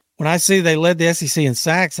 So when I see they led the SEC in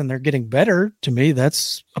sacks and they're getting better, to me,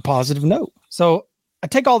 that's a positive note. So I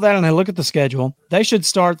take all that and I look at the schedule. They should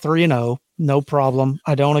start 3-0, no problem.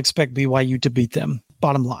 I don't expect BYU to beat them,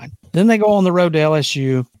 bottom line. Then they go on the road to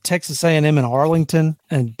LSU, Texas A&M in Arlington,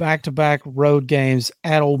 and back-to-back road games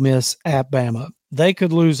at Ole Miss, at Bama. They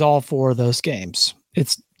could lose all 4 of those games.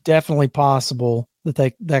 It's definitely possible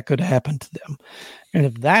that could happen to them. And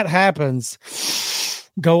if that happens,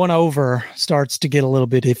 going over starts to get a little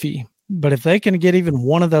bit iffy. But if they can get even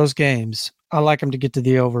one of those games, I like them to get to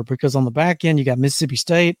the over, because on the back end, you got Mississippi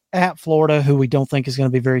State at Florida, who we don't think is going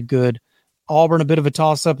to be very good. Auburn, a bit of a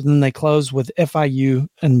toss-up, and then they close with FIU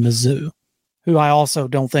and Mizzou, who I also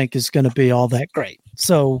don't think is going to be all that great.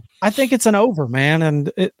 So I think it's an over, man,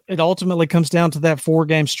 and it ultimately comes down to that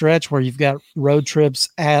 4-game stretch where you've got road trips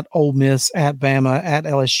at Ole Miss, at Bama, at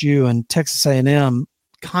LSU, and Texas A&M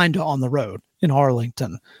kind of on the road in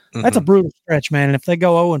Arlington. Mm-hmm. That's a brutal stretch, man, and if they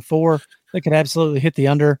go 0-4, they could absolutely hit the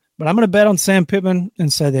under, but I'm going to bet on Sam Pittman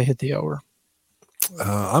and say they hit the over.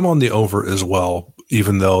 I'm on the over as well,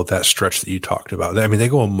 even though that stretch that you talked about. I mean, they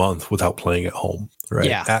go a month without playing at home, right?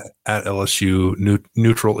 Yeah. At LSU,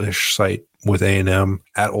 neutral-ish site with A&M,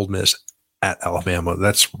 at Ole Miss, at Alabama.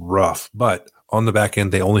 That's rough. But on the back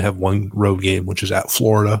end, they only have one road game, which is at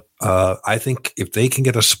Florida. I think if they can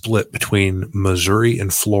get a split between Missouri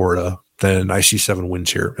and Florida, then I see 7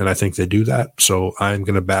 wins here, and I think they do that. So I'm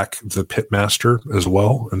going to back the Pitmaster as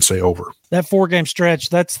well and say over. That 4-game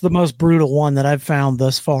stretch, that's the most brutal one that I've found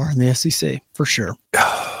thus far in the SEC, for sure.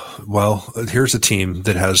 Well, here's a team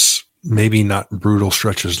that has maybe not brutal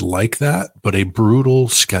stretches like that, but a brutal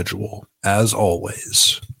schedule, as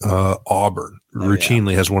always. Auburn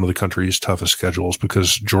routinely has one of the country's toughest schedules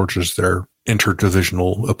because Georgia's their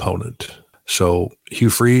interdivisional opponent. So Hugh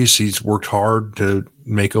Freeze, he's worked hard to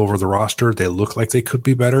make over the roster. They look like they could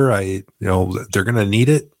be better. They're going to need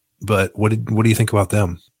it. But what do you think about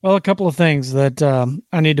them? Well, a couple of things that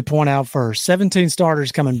I need to point out first. 17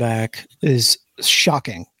 starters coming back is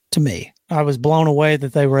shocking to me. I was blown away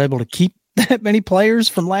that they were able to keep that many players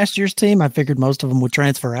from last year's team. I figured most of them would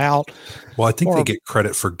transfer out. Well, I think they get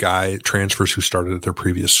credit for transfers who started at their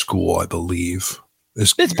previous school, I believe.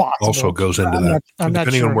 It's possible. Also goes into that,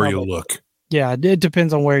 depending on where you look. Yeah, it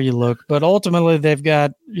depends on where you look, but ultimately they've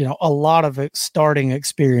got, a lot of starting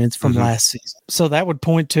experience from last season. So that would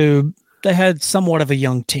point to they had somewhat of a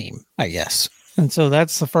young team, I guess. And so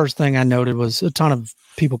that's the first thing I noted was a ton of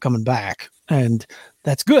people coming back, and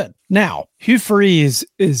that's good. Now, Hugh Freeze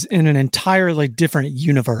is in an entirely different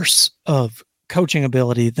universe of coaching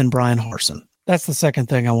ability than Brian Harsin. That's the second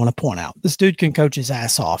thing I want to point out. This dude can coach his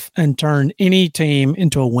ass off and turn any team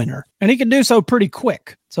into a winner. And he can do so pretty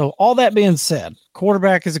quick. So all that being said,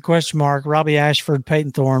 quarterback is a question mark. Robbie Ashford,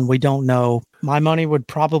 Peyton Thorne, we don't know. My money would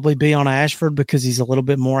probably be on Ashford because he's a little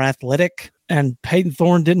bit more athletic. And Peyton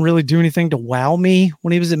Thorne didn't really do anything to wow me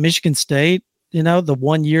when he was at Michigan State. The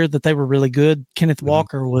 1 year that they were really good, Kenneth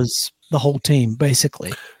Walker was the whole team,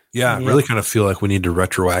 basically. Yeah, I really kind of feel like we need to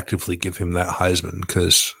retroactively give him that Heisman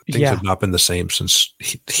because things have not been the same since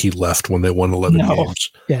he left when they won 11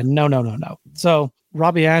 games. Yeah, no. So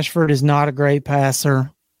Robbie Ashford is not a great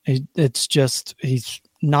passer. It's just he's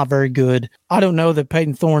not very good. I don't know that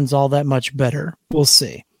Peyton Thorne's all that much better. We'll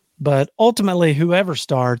see. But ultimately, whoever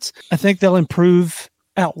starts, I think they'll improve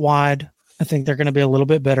out wide. I think they're going to be a little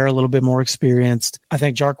bit better, a little bit more experienced. I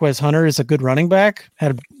think Jarquez Hunter is a good running back,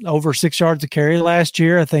 had over 6 yards of carry last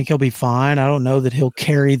year. I think he'll be fine. I don't know that he'll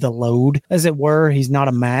carry the load, as it were. He's not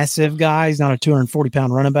a massive guy. He's not a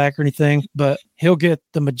 240-pound running back or anything, but he'll get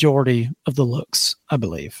the majority of the looks, I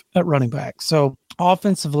believe, at running back. So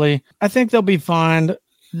offensively, I think they'll be fine.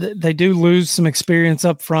 They do lose some experience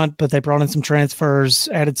up front, but they brought in some transfers,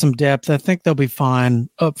 added some depth. I think they'll be fine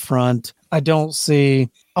up front.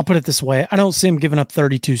 I'll put it this way. I don't see them giving up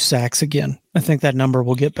 32 sacks again. I think that number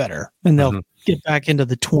will get better and they'll get back into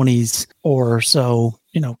the 20s or so,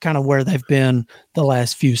 kind of where they've been the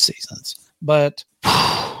last few seasons. But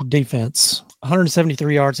defense,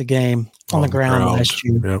 173 yards a game on the ground last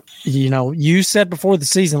year. Yep. You said before the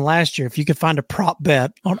season last year, if you could find a prop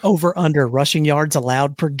bet on over/under rushing yards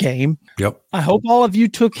allowed per game. Yep. I hope all of you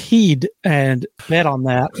took heed and bet on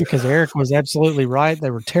that because Eric was absolutely right.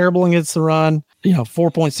 They were terrible against the run.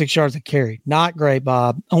 4.6 yards a carry. Not great,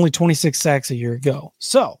 Bob. Only 26 sacks a year ago.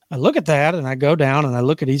 So I look at that and I go down and I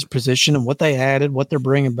look at each position and what they added, what they're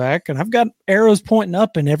bringing back. And I've got arrows pointing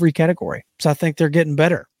up in every category. So I think they're getting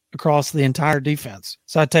better across the entire defense.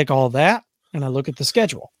 So I take all that and I look at the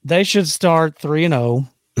schedule. They should start 3-0.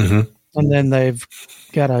 And then they've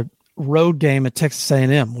got a road game at Texas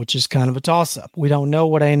A&M, which is kind of a toss-up. We don't know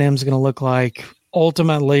what A&M is going to look like.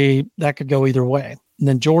 Ultimately, that could go either way. And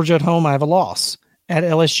then Georgia at home, I have a loss. At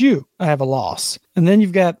LSU, I have a loss. And then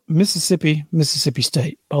you've got Mississippi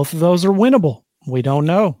State. Both of those are winnable. We don't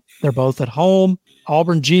know. They're both at home.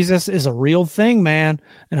 Auburn Jesus is a real thing, man.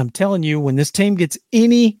 And I'm telling you, when this team gets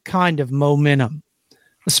any kind of momentum,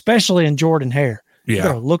 especially in Jordan Hare, you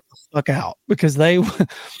better look the fuck out, because they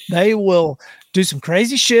will do some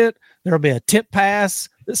crazy shit. There'll be a tip pass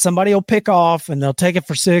that somebody will pick off, and they'll take it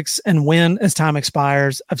for 6 and win as time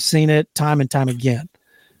expires. I've seen it time and time again.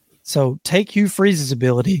 So take Hugh Freeze's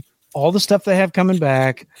ability, all the stuff they have coming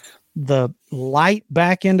back, the light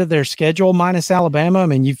back into their schedule minus Alabama. I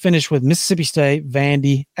mean, you finish with Mississippi State,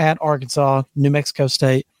 Vandy at Arkansas, New Mexico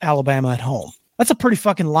State, Alabama at home. That's a pretty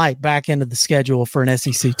fucking light back end of the schedule for an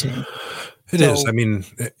SEC team. It is. I mean,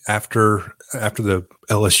 after the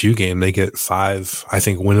LSU game, they get 5, I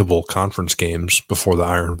think, winnable conference games before the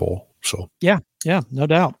Iron Bowl. So yeah, no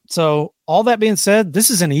doubt. So all that being said, this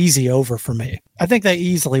is an easy over for me. I think they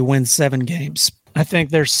easily win 7 games. I think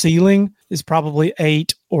their ceiling is probably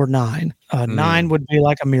 8 or 9. 9 would be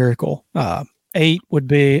like a miracle. 8 would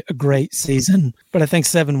be a great season, but I think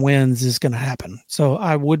 7 wins is going to happen. So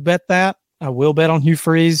I would bet that. I will bet on Hugh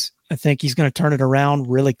Freeze. I think he's going to turn it around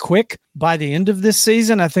really quick. By the end of this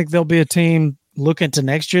season, I think there'll be a team looking to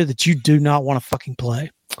next year that you do not want to fucking play.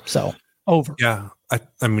 So over. Yeah.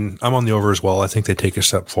 I mean, I'm on the over as well. I think they take a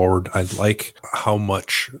step forward. I like how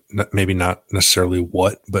much, maybe not necessarily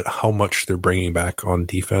what, but how much they're bringing back on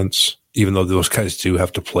defense, even though those guys do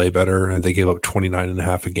have to play better. And they gave up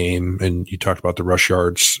 29.5 a game. And you talked about the rush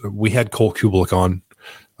yards. We had Cole Kubelik on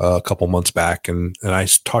a couple months back, and I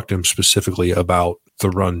talked to him specifically about the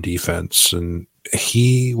run defense. And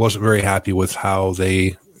he wasn't very happy with how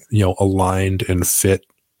they, aligned and fit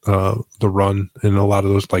the run in a lot of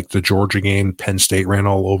those, like the Georgia game. Penn State ran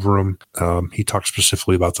all over him. He talked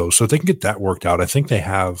specifically about those. So if they can get that worked out, I think they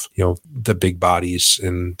have, the big bodies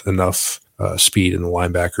and enough speed in the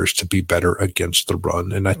linebackers to be better against the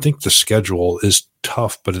run. And I think the schedule is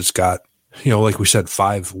tough, but it's got, like we said,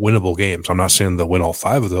 5 winnable games. I'm not saying they'll win all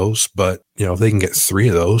 5 of those, but if they can get 3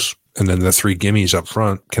 of those, and then the 3 gimmies up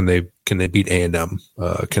front, can they beat A&M?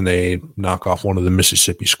 Can they knock off one of the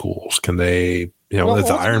Mississippi schools? Can they,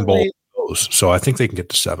 the Iron Bowl goes? So I think they can get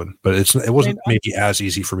to 7, but it wasn't maybe as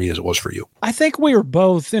easy for me as it was for you. I think we were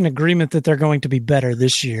both in agreement that they're going to be better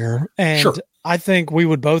this year. And sure. I think we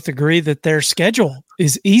would both agree that their schedule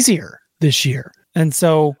is easier this year. And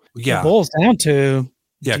so it boils down to,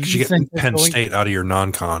 because you get Penn State out of your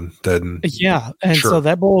non-con, then and sure. So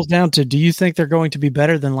that boils down to, do you think they're going to be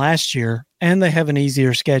better than last year? And they have an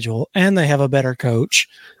easier schedule, and they have a better coach,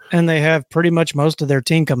 and they have pretty much most of their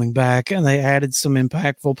team coming back, and they added some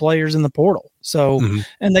impactful players in the portal. So,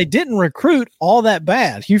 and they didn't recruit all that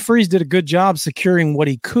bad. Hugh Freeze did a good job securing what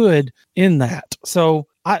he could in that. So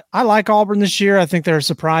I like Auburn this year. I think they're a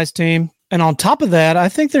surprise team. And on top of that, I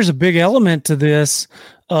think there's a big element to this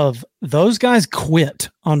of those guys quit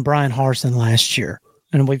on Brian Harsin last year.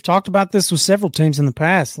 And we've talked about this with several teams in the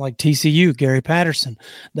past, like TCU, Gary Patterson.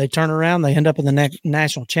 They turn around, they end up in the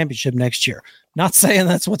national championship next year. Not saying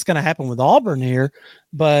that's what's going to happen with Auburn here,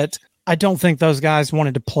 but I don't think those guys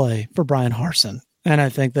wanted to play for Brian Harsin. And I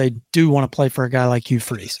think they do want to play for a guy like Hugh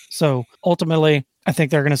Freeze. So ultimately, I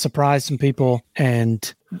think they're going to surprise some people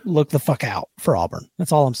and look the fuck out for Auburn.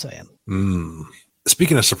 That's all I'm saying.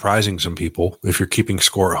 Speaking of surprising some people, if you're keeping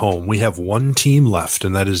score at home, we have one team left,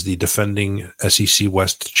 and that is the defending SEC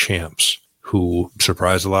West champs, who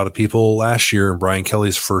surprised a lot of people last year in Brian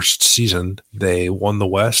Kelly's first season. They won the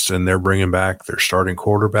West, and they're bringing back their starting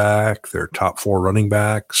quarterback, their top 4 running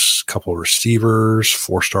backs, a couple of receivers,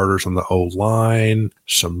 4 starters on the O-line,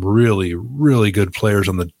 some really, really good players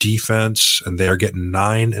on the defense, and they are getting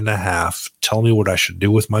 9.5. Tell me what I should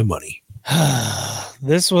do with my money.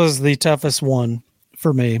 This was the toughest one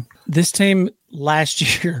for me. This team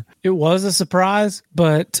last year, it was a surprise,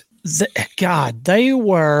 but they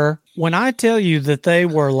were, when I tell you that they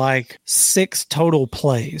were like 6 total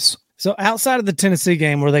plays. So outside of the Tennessee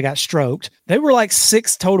game where they got stroked, they were like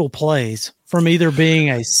 6 total plays from either being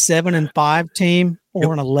a 7-5 team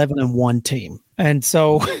or an 11-1 team. And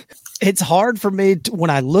so it's hard for me to, when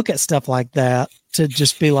I look at stuff like that, to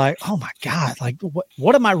just be like, oh my God, like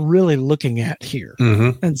what am I really looking at here?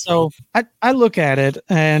 And so I look at it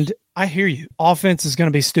and I hear you. Offense is going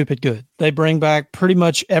to be stupid good. They bring back pretty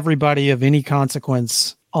much everybody of any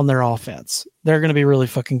consequence on their offense. They're going to be really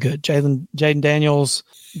fucking good. Jaden Daniels,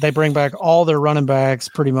 they bring back all their running backs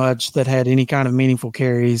pretty much that had any kind of meaningful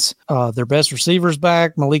carries. Their best receivers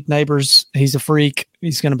back, Malik Neighbors, he's a freak.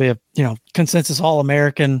 He's going to be a consensus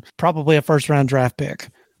All-American, probably a first-round draft pick.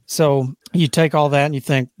 So you take all that and you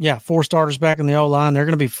think, yeah, 4 starters back in the O-line, they're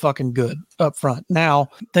going to be fucking good up front. Now,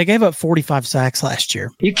 they gave up 45 sacks last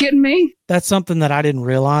year. You kidding me? That's something that I didn't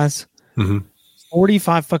realize. Mm-hmm.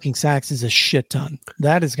 45 fucking sacks is a shit ton.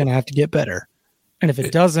 That is going to have to get better. And if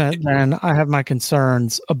it doesn't, then I have my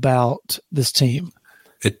concerns about this team.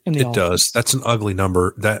 It does. That's an ugly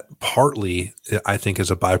number. That partly, I think,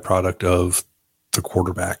 is a byproduct of the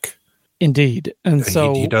quarterback. Indeed. And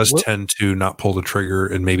so he does tend to not pull the trigger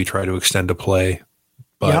and maybe try to extend a play.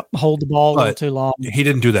 But, hold the ball a little too long. He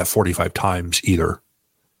didn't do that 45 times either.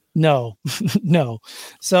 No, no.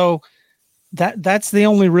 So that's the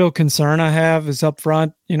only real concern I have is up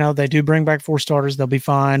front. You know, they do bring back 4 starters. They'll be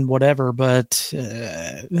fine, whatever. But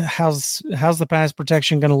how's the pass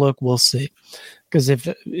protection going to look? We'll see. Because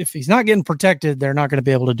if he's not getting protected, they're not going to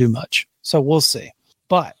be able to do much. So we'll see.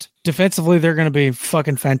 But defensively, they're going to be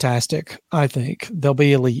fucking fantastic. I think they'll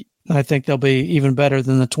be elite. I think they'll be even better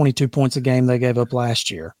than the 22 points a game they gave up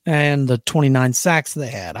last year and the 29 sacks they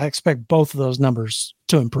had. I expect both of those numbers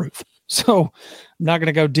to improve. So I'm not going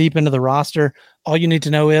to go deep into the roster. All you need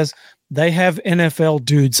to know is they have NFL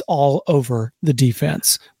dudes all over the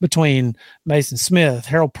defense between Mason Smith,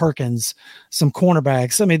 Harold Perkins, some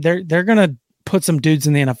cornerbacks. I mean, they're going to put some dudes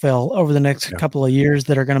in the NFL over the next couple of years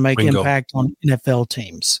that are going to make impact on NFL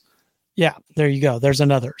teams. Yeah, there you go. There's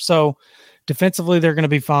another. So defensively, they're going to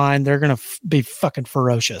be fine. They're going to be fucking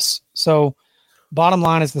ferocious. So bottom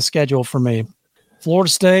line is the schedule for me.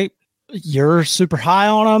 Florida State, you're super high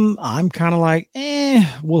on them. I'm kind of like,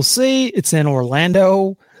 we'll see. It's in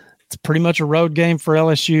Orlando. It's pretty much a road game for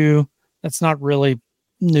LSU. That's not really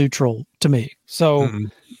neutral to me. So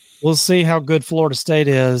we'll see how good Florida State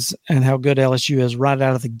is and how good LSU is right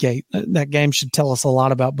out of the gate. That game should tell us a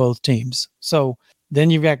lot about both teams. So then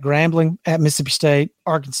you've got Grambling at Mississippi State,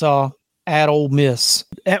 Arkansas at Ole Miss.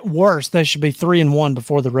 At worst, they should be 3-1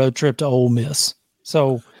 before the road trip to Ole Miss.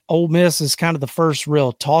 So Ole Miss is kind of the first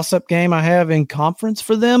real toss-up game I have in conference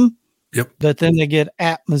for them. Yep. But then they get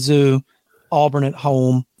at Mizzou, Auburn at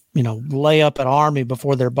home, lay up at Army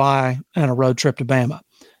before their bye and a road trip to Bama.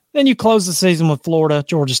 Then you close the season with Florida,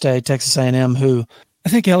 Georgia State, Texas A&M, who I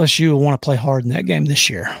think LSU will want to play hard in that game this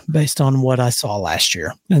year based on what I saw last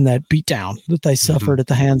year and that beatdown that they suffered at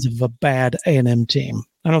the hands of a bad A&M team.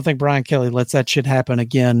 I don't think Brian Kelly lets that shit happen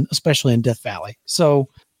again, especially in Death Valley. So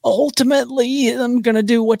ultimately, I'm going to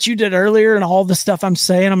do what you did earlier and all the stuff I'm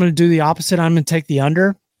saying. I'm going to do the opposite. I'm going to take the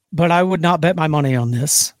under, but I would not bet my money on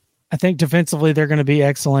this. I think defensively, they're going to be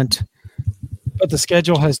excellent. But the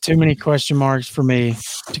schedule has too many question marks for me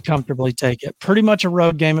to comfortably take it. Pretty much a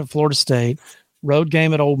road game at Florida State, road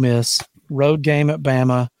game at Ole Miss, road game at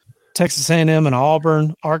Bama, Texas A&M and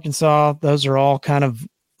Auburn, Arkansas. Those are all kind of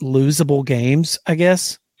losable games, I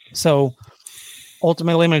guess. So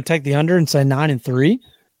ultimately, I'm going to take the under and say 9-3.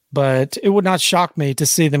 But it would not shock me to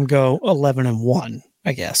see them go 11-1,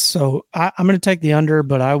 I guess. So I'm going to take the under,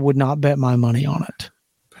 but I would not bet my money on it.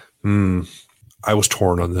 I was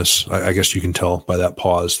torn on this. I guess you can tell by that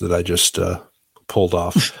pause that I just pulled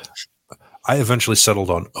off. I eventually settled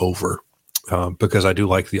on over because I do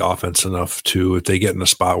like the offense enough to, if they get in a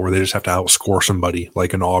spot where they just have to outscore somebody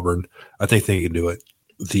like an Auburn, I think they can do it.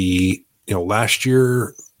 Last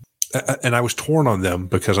year, and I was torn on them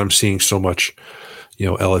because I'm seeing so much,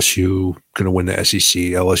 LSU going to win the SEC.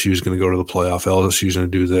 LSU is going to go to the playoff. LSU is going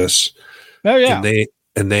to do this. Oh yeah.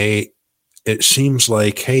 And they, it seems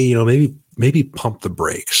like, hey, maybe pump the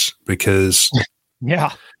brakes because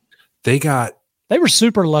they were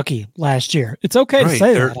super lucky last year. It's okay to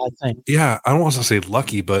say that, I think. Yeah, I don't want to say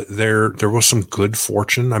lucky, but there was some good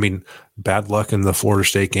fortune. I mean, bad luck in the Florida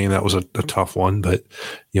State game. That was a tough one, but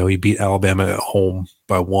you beat Alabama at home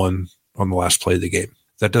by 1 on the last play of the game.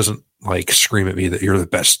 That doesn't scream at me that you're the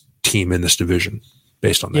best team in this division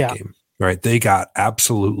based on that game. Right? They got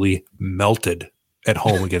absolutely melted at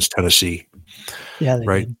home against Tennessee. Yeah,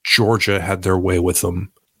 right. Did. Georgia had their way with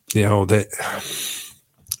them. They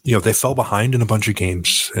fell behind in a bunch of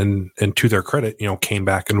games, and to their credit, came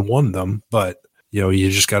back and won them. But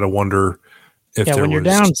you just got to wonder if when you're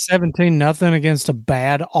down 17-0 against a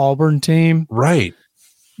bad Auburn team, right?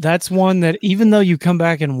 That's one that even though you come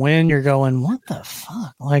back and win, you're going, what the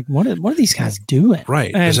fuck? What are these guys doing?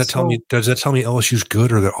 Right? And does that tell me LSU's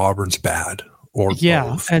good or that Auburn's bad, or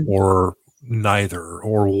both, or neither,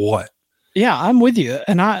 or what? Yeah, I'm with you.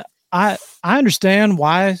 And I understand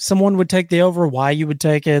why someone would take the over, why you would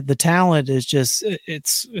take it. The talent is just,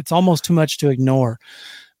 it's almost too much to ignore.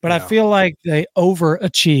 But I feel like they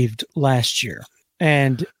overachieved last year.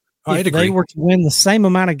 And if they were to win the same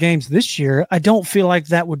amount of games this year, I don't feel like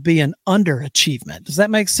that would be an underachievement. Does that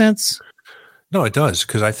make sense? No, it does.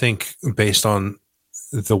 Because I think based on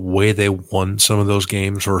the way they won some of those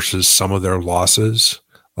games versus some of their losses,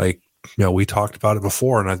 like, we talked about it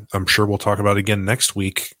before, and I'm sure we'll talk about it again next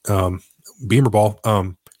week. Beamer ball,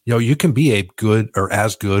 you can be a good or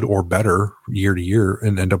as good or better year to year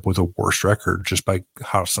and end up with a worse record just by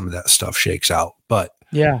how some of that stuff shakes out. But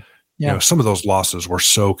some of those losses were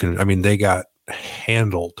they got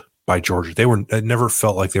handled by Georgia. It never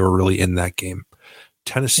felt like they were really in that game.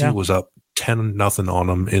 Tennessee was up 10-0 on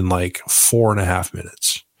them in like 4.5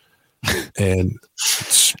 minutes. And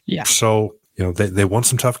so, they won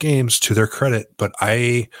some tough games to their credit, but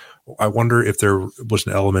I wonder if there was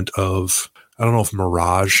an element of, I don't know if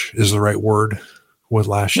mirage is the right word with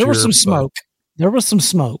last year. There was some smoke. There was some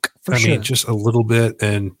smoke for sure. I mean, just a little bit,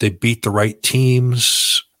 and they beat the right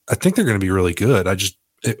teams. I think they're going to be really good.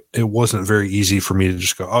 It wasn't very easy for me to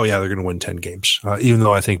just go, oh yeah, they're going to win 10 games. Even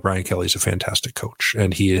though I think Brian Kelly's a fantastic coach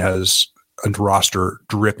and he has a roster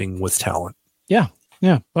dripping with talent. Yeah.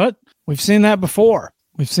 Yeah. But we've seen that before.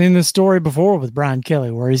 We've seen this story before with Brian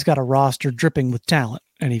Kelly where he's got a roster dripping with talent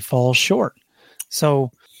and he falls short.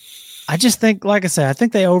 So I just think, like I said, I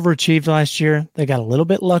think they overachieved last year. They got a little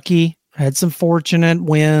bit lucky, had some fortunate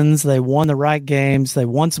wins. They won the right games. They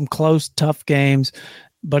won some close, tough games,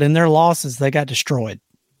 but in their losses, they got destroyed.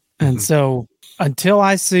 And so until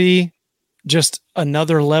I see just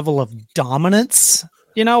another level of dominance,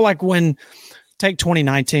 like when take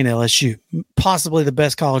 2019 LSU, possibly the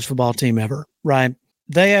best college football team ever, right?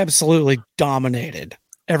 They absolutely dominated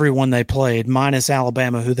everyone they played, minus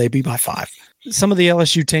Alabama, who they beat by 5. Some of the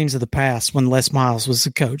LSU teams of the past, when Les Miles was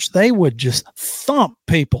the coach, they would just thump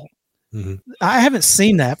people. Mm-hmm. I haven't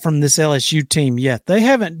seen that from this LSU team yet. They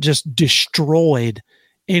haven't just destroyed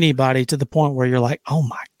anybody to the point where you're like, oh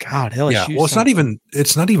my God, LSU. Yeah, well, it's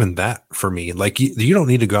not even that for me. Like you don't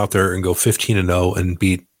need to go out there and go 15-0 and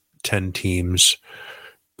beat 10 teams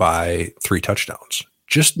by 3 touchdowns.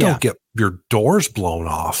 Just don't get your doors blown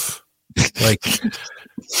off. Like,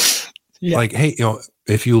 like, hey,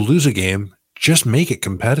 if you lose a game, just make it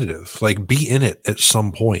competitive. Like, be in it at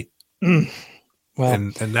some point. Well,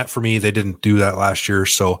 and that for me, they didn't do that last year.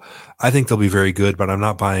 So I think they'll be very good, but I'm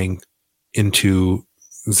not buying into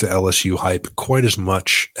the LSU hype quite as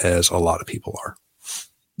much as a lot of people are.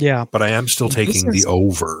 Yeah. But I am still taking the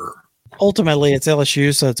over. Ultimately, it's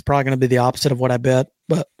LSU, so it's probably going to be the opposite of what I bet,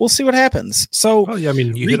 but we'll see what happens. So, you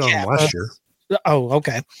hit on them last year. Oh,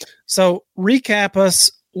 okay. So recap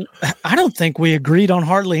us. I don't think we agreed on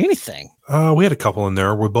hardly anything. We had a couple in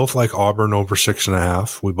there. We both like Auburn over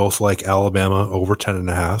 6.5. We both like Alabama over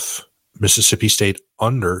 10.5. Mississippi State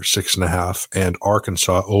under 6.5, and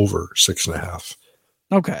Arkansas over 6.5.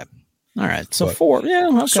 Okay. All right. So 4. Yeah.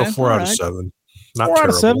 Okay. So 4 out of 7. Not 4 out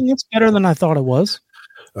of 7. That's better than I thought it was.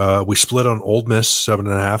 We split on Ole Miss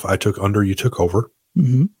 7.5. I took under. You took over.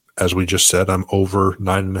 Mm-hmm. As we just said, I'm over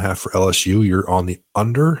 9.5 for LSU. You're on the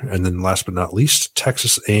under. And then last but not least,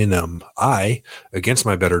 Texas A&M. I, against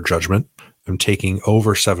my better judgment, am taking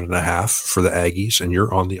over 7.5 for the Aggies, and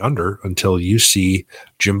you're on the under until you see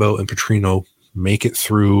Jimbo and Petrino make it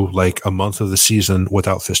through like a month of the season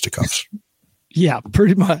without fisticuffs. Yeah,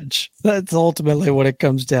 pretty much. That's ultimately what it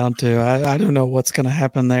comes down to. I don't know what's going to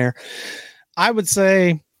happen there. I would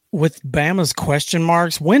say with Bama's question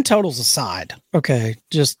marks, win totals aside, okay,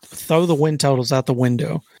 just throw the win totals out the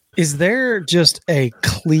window. Is there just a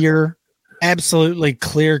absolutely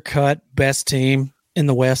clear-cut best team in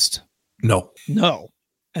the West? No.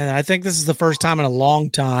 And I think this is the first time in a long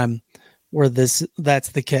time where that's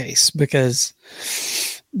the case, because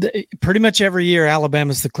pretty much every year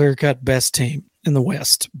Alabama's the clear-cut best team in the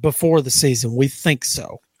West before the season. We think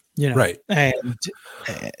so. Right. And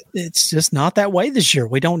it's just not that way this year.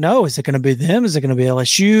 We don't know. Is it going to be them? Is it going to be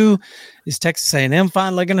LSU? Is Texas A&M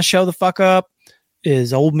finally going to show the fuck up?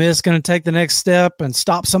 Is Ole Miss going to take the next step and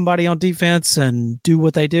stop somebody on defense and do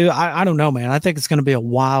what they do? I don't know, man. I think it's going to be a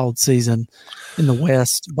wild season in the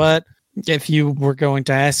West. But if you were going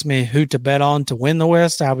to ask me who to bet on to win the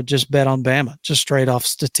West, I would just bet on Bama, just straight off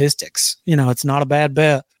statistics. It's not a bad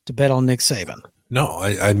bet to bet on Nick Saban. No,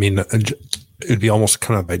 I mean, it'd be almost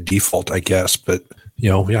kind of by default, I guess. But,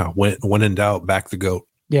 when in doubt, back the GOAT.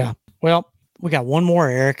 Yeah. Well, we got one more,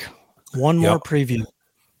 Eric. One more preview.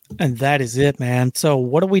 And that is it, man. So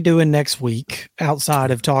what are we doing next week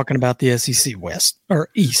outside of talking about the SEC West or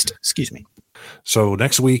East? Excuse me. So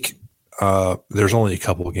next week, there's only a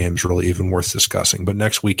couple of games really even worth discussing. But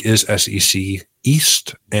next week is SEC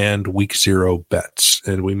East and Week 0 bets.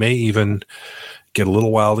 And we may even get a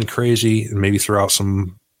little wild and crazy and maybe throw out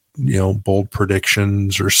some, bold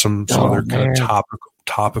predictions or some other kind of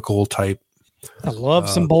topical type. I love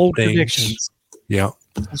some bold predictions. Yeah.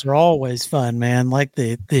 Those are always fun, man. Like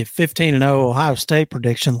the 15-0 Ohio State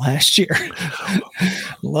prediction last year.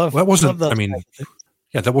 That wasn't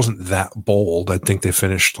that bold. I think they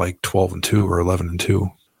finished like 12-2 or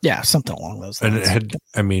 11-2. Yeah, something along those lines. And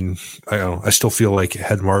I don't know. I still feel like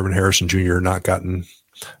had Marvin Harrison Jr. not gotten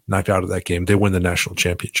knocked out of that game, they win the national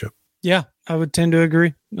championship. Yeah, I would tend to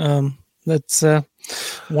agree. That's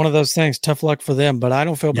one of those things. Tough luck for them, but I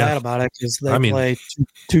don't feel bad about it because they play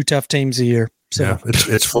two tough teams a year. So. Yeah,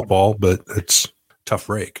 it's football, but it's tough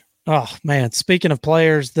break. Oh man! Speaking of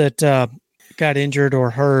players that got injured or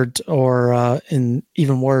hurt, or and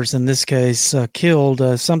even worse in this case,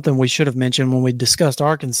 killed, something we should have mentioned when we discussed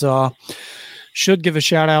Arkansas. Should give a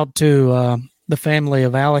shout out to the family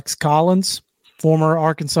of Alex Collins, former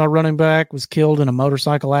Arkansas running back, was killed in a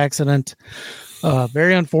motorcycle accident.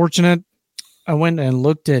 Very unfortunate. I went and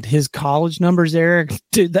looked at his college numbers, Eric.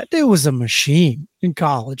 Dude, that dude was a machine in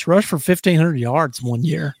college. Rushed for 1,500 yards one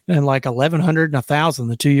year and like 1,100 and 1,000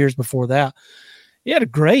 the 2 years before that. He had a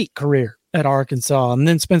great career at Arkansas and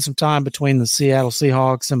then spent some time between the Seattle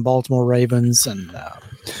Seahawks and Baltimore Ravens. And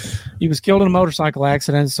he was killed in a motorcycle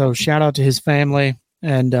accident. So shout out to his family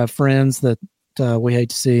and friends that we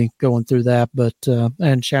hate to see going through that. But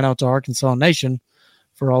and shout out to Arkansas Nation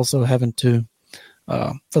for also having to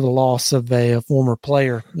for the loss of a former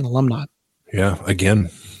player and alumni. Yeah, again.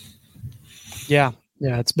 Yeah,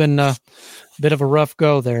 it's been a bit of a rough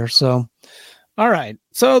go there. So, all right.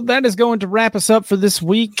 So that is going to wrap us up for this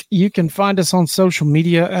week. You can find us on social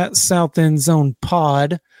media at South End Zone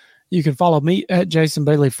Pod. You can follow me at Jason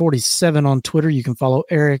Bailey 47 on Twitter. You can follow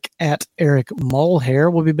Eric at Eric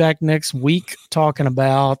Mulhair. We'll be back next week talking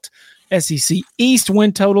about SEC East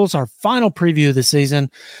win totals, our final preview of the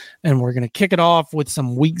season. And we're going to kick it off with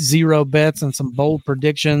some week 0 bets and some bold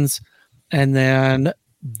predictions. And then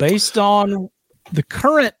based on the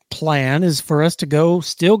current plan is for us to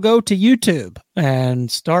still go to YouTube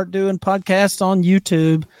and start doing podcasts on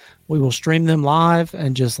YouTube. We will stream them live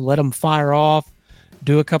and just let them fire off,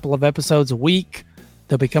 do a couple of episodes a week.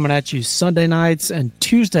 They'll be coming at you Sunday nights and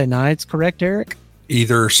Tuesday nights. Correct, Eric?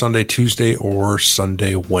 Either Sunday, Tuesday, or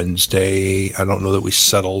Sunday, Wednesday. I don't know that we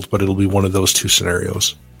settled, but it'll be one of those two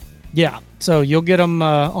scenarios. Yeah, so you'll get them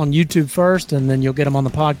on YouTube first, and then you'll get them on the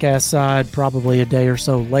podcast side probably a day or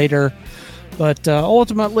so later. But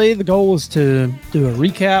ultimately, the goal is to do a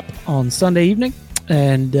recap on Sunday evening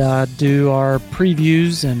and do our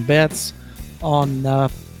previews and bets on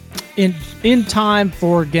in time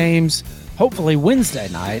for games, hopefully Wednesday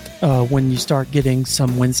night, when you start getting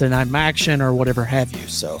some Wednesday night action or whatever have you.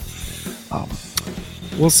 So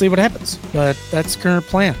we'll see what happens. But that's the current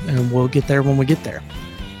plan, and we'll get there when we get there.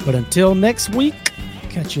 But until next week,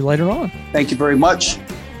 catch you later on. Thank you very much.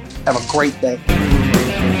 Have a great day.